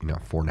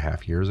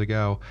 4.5 years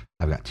ago.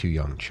 I've got 2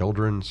 young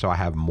children. So I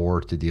have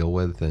more to deal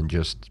with than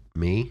just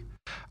me.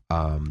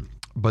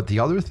 But the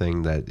other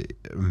thing that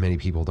many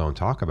people don't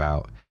talk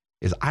about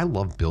is I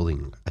love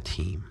building a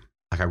team.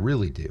 Like I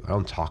really do. I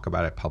don't talk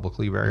about it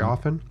publicly very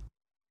often.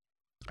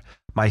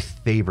 My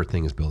favorite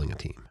thing is building a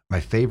team.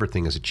 My favorite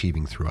thing is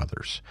achieving through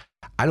others.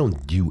 I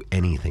don't do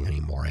anything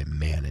anymore. I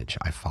manage,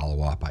 I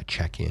follow up, I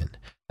check in.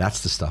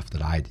 That's the stuff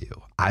that I do.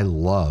 I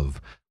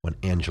love when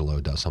Angelo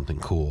does something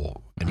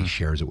cool and he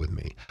shares it with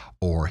me,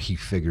 or he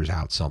figures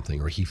out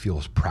something, or he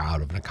feels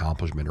proud of an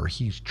accomplishment, or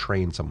he's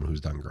trained someone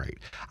who's done great.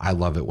 I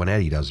love it when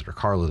Eddie does it, or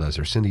Carla does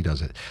it, or Cindy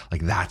does it.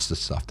 Like that's the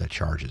stuff that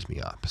charges me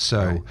up.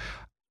 So, right.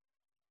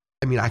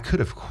 I mean, I could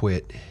have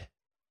quit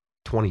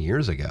 20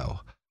 years ago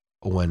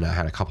when I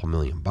had a couple $1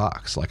 million.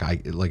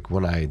 Like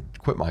when I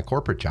quit my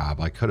corporate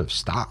job, I could have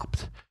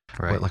stopped.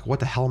 Right. But like, what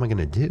the hell am I going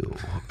to do?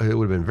 It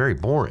would have been very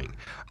boring.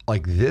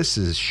 Like this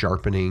is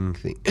sharpening.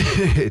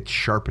 It's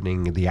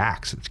sharpening the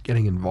axe. It's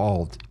getting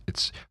involved.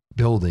 It's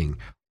building.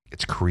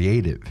 It's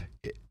creative.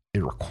 It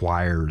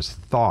requires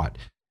thought,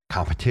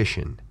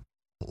 competition.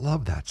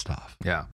 Love that stuff. Yeah.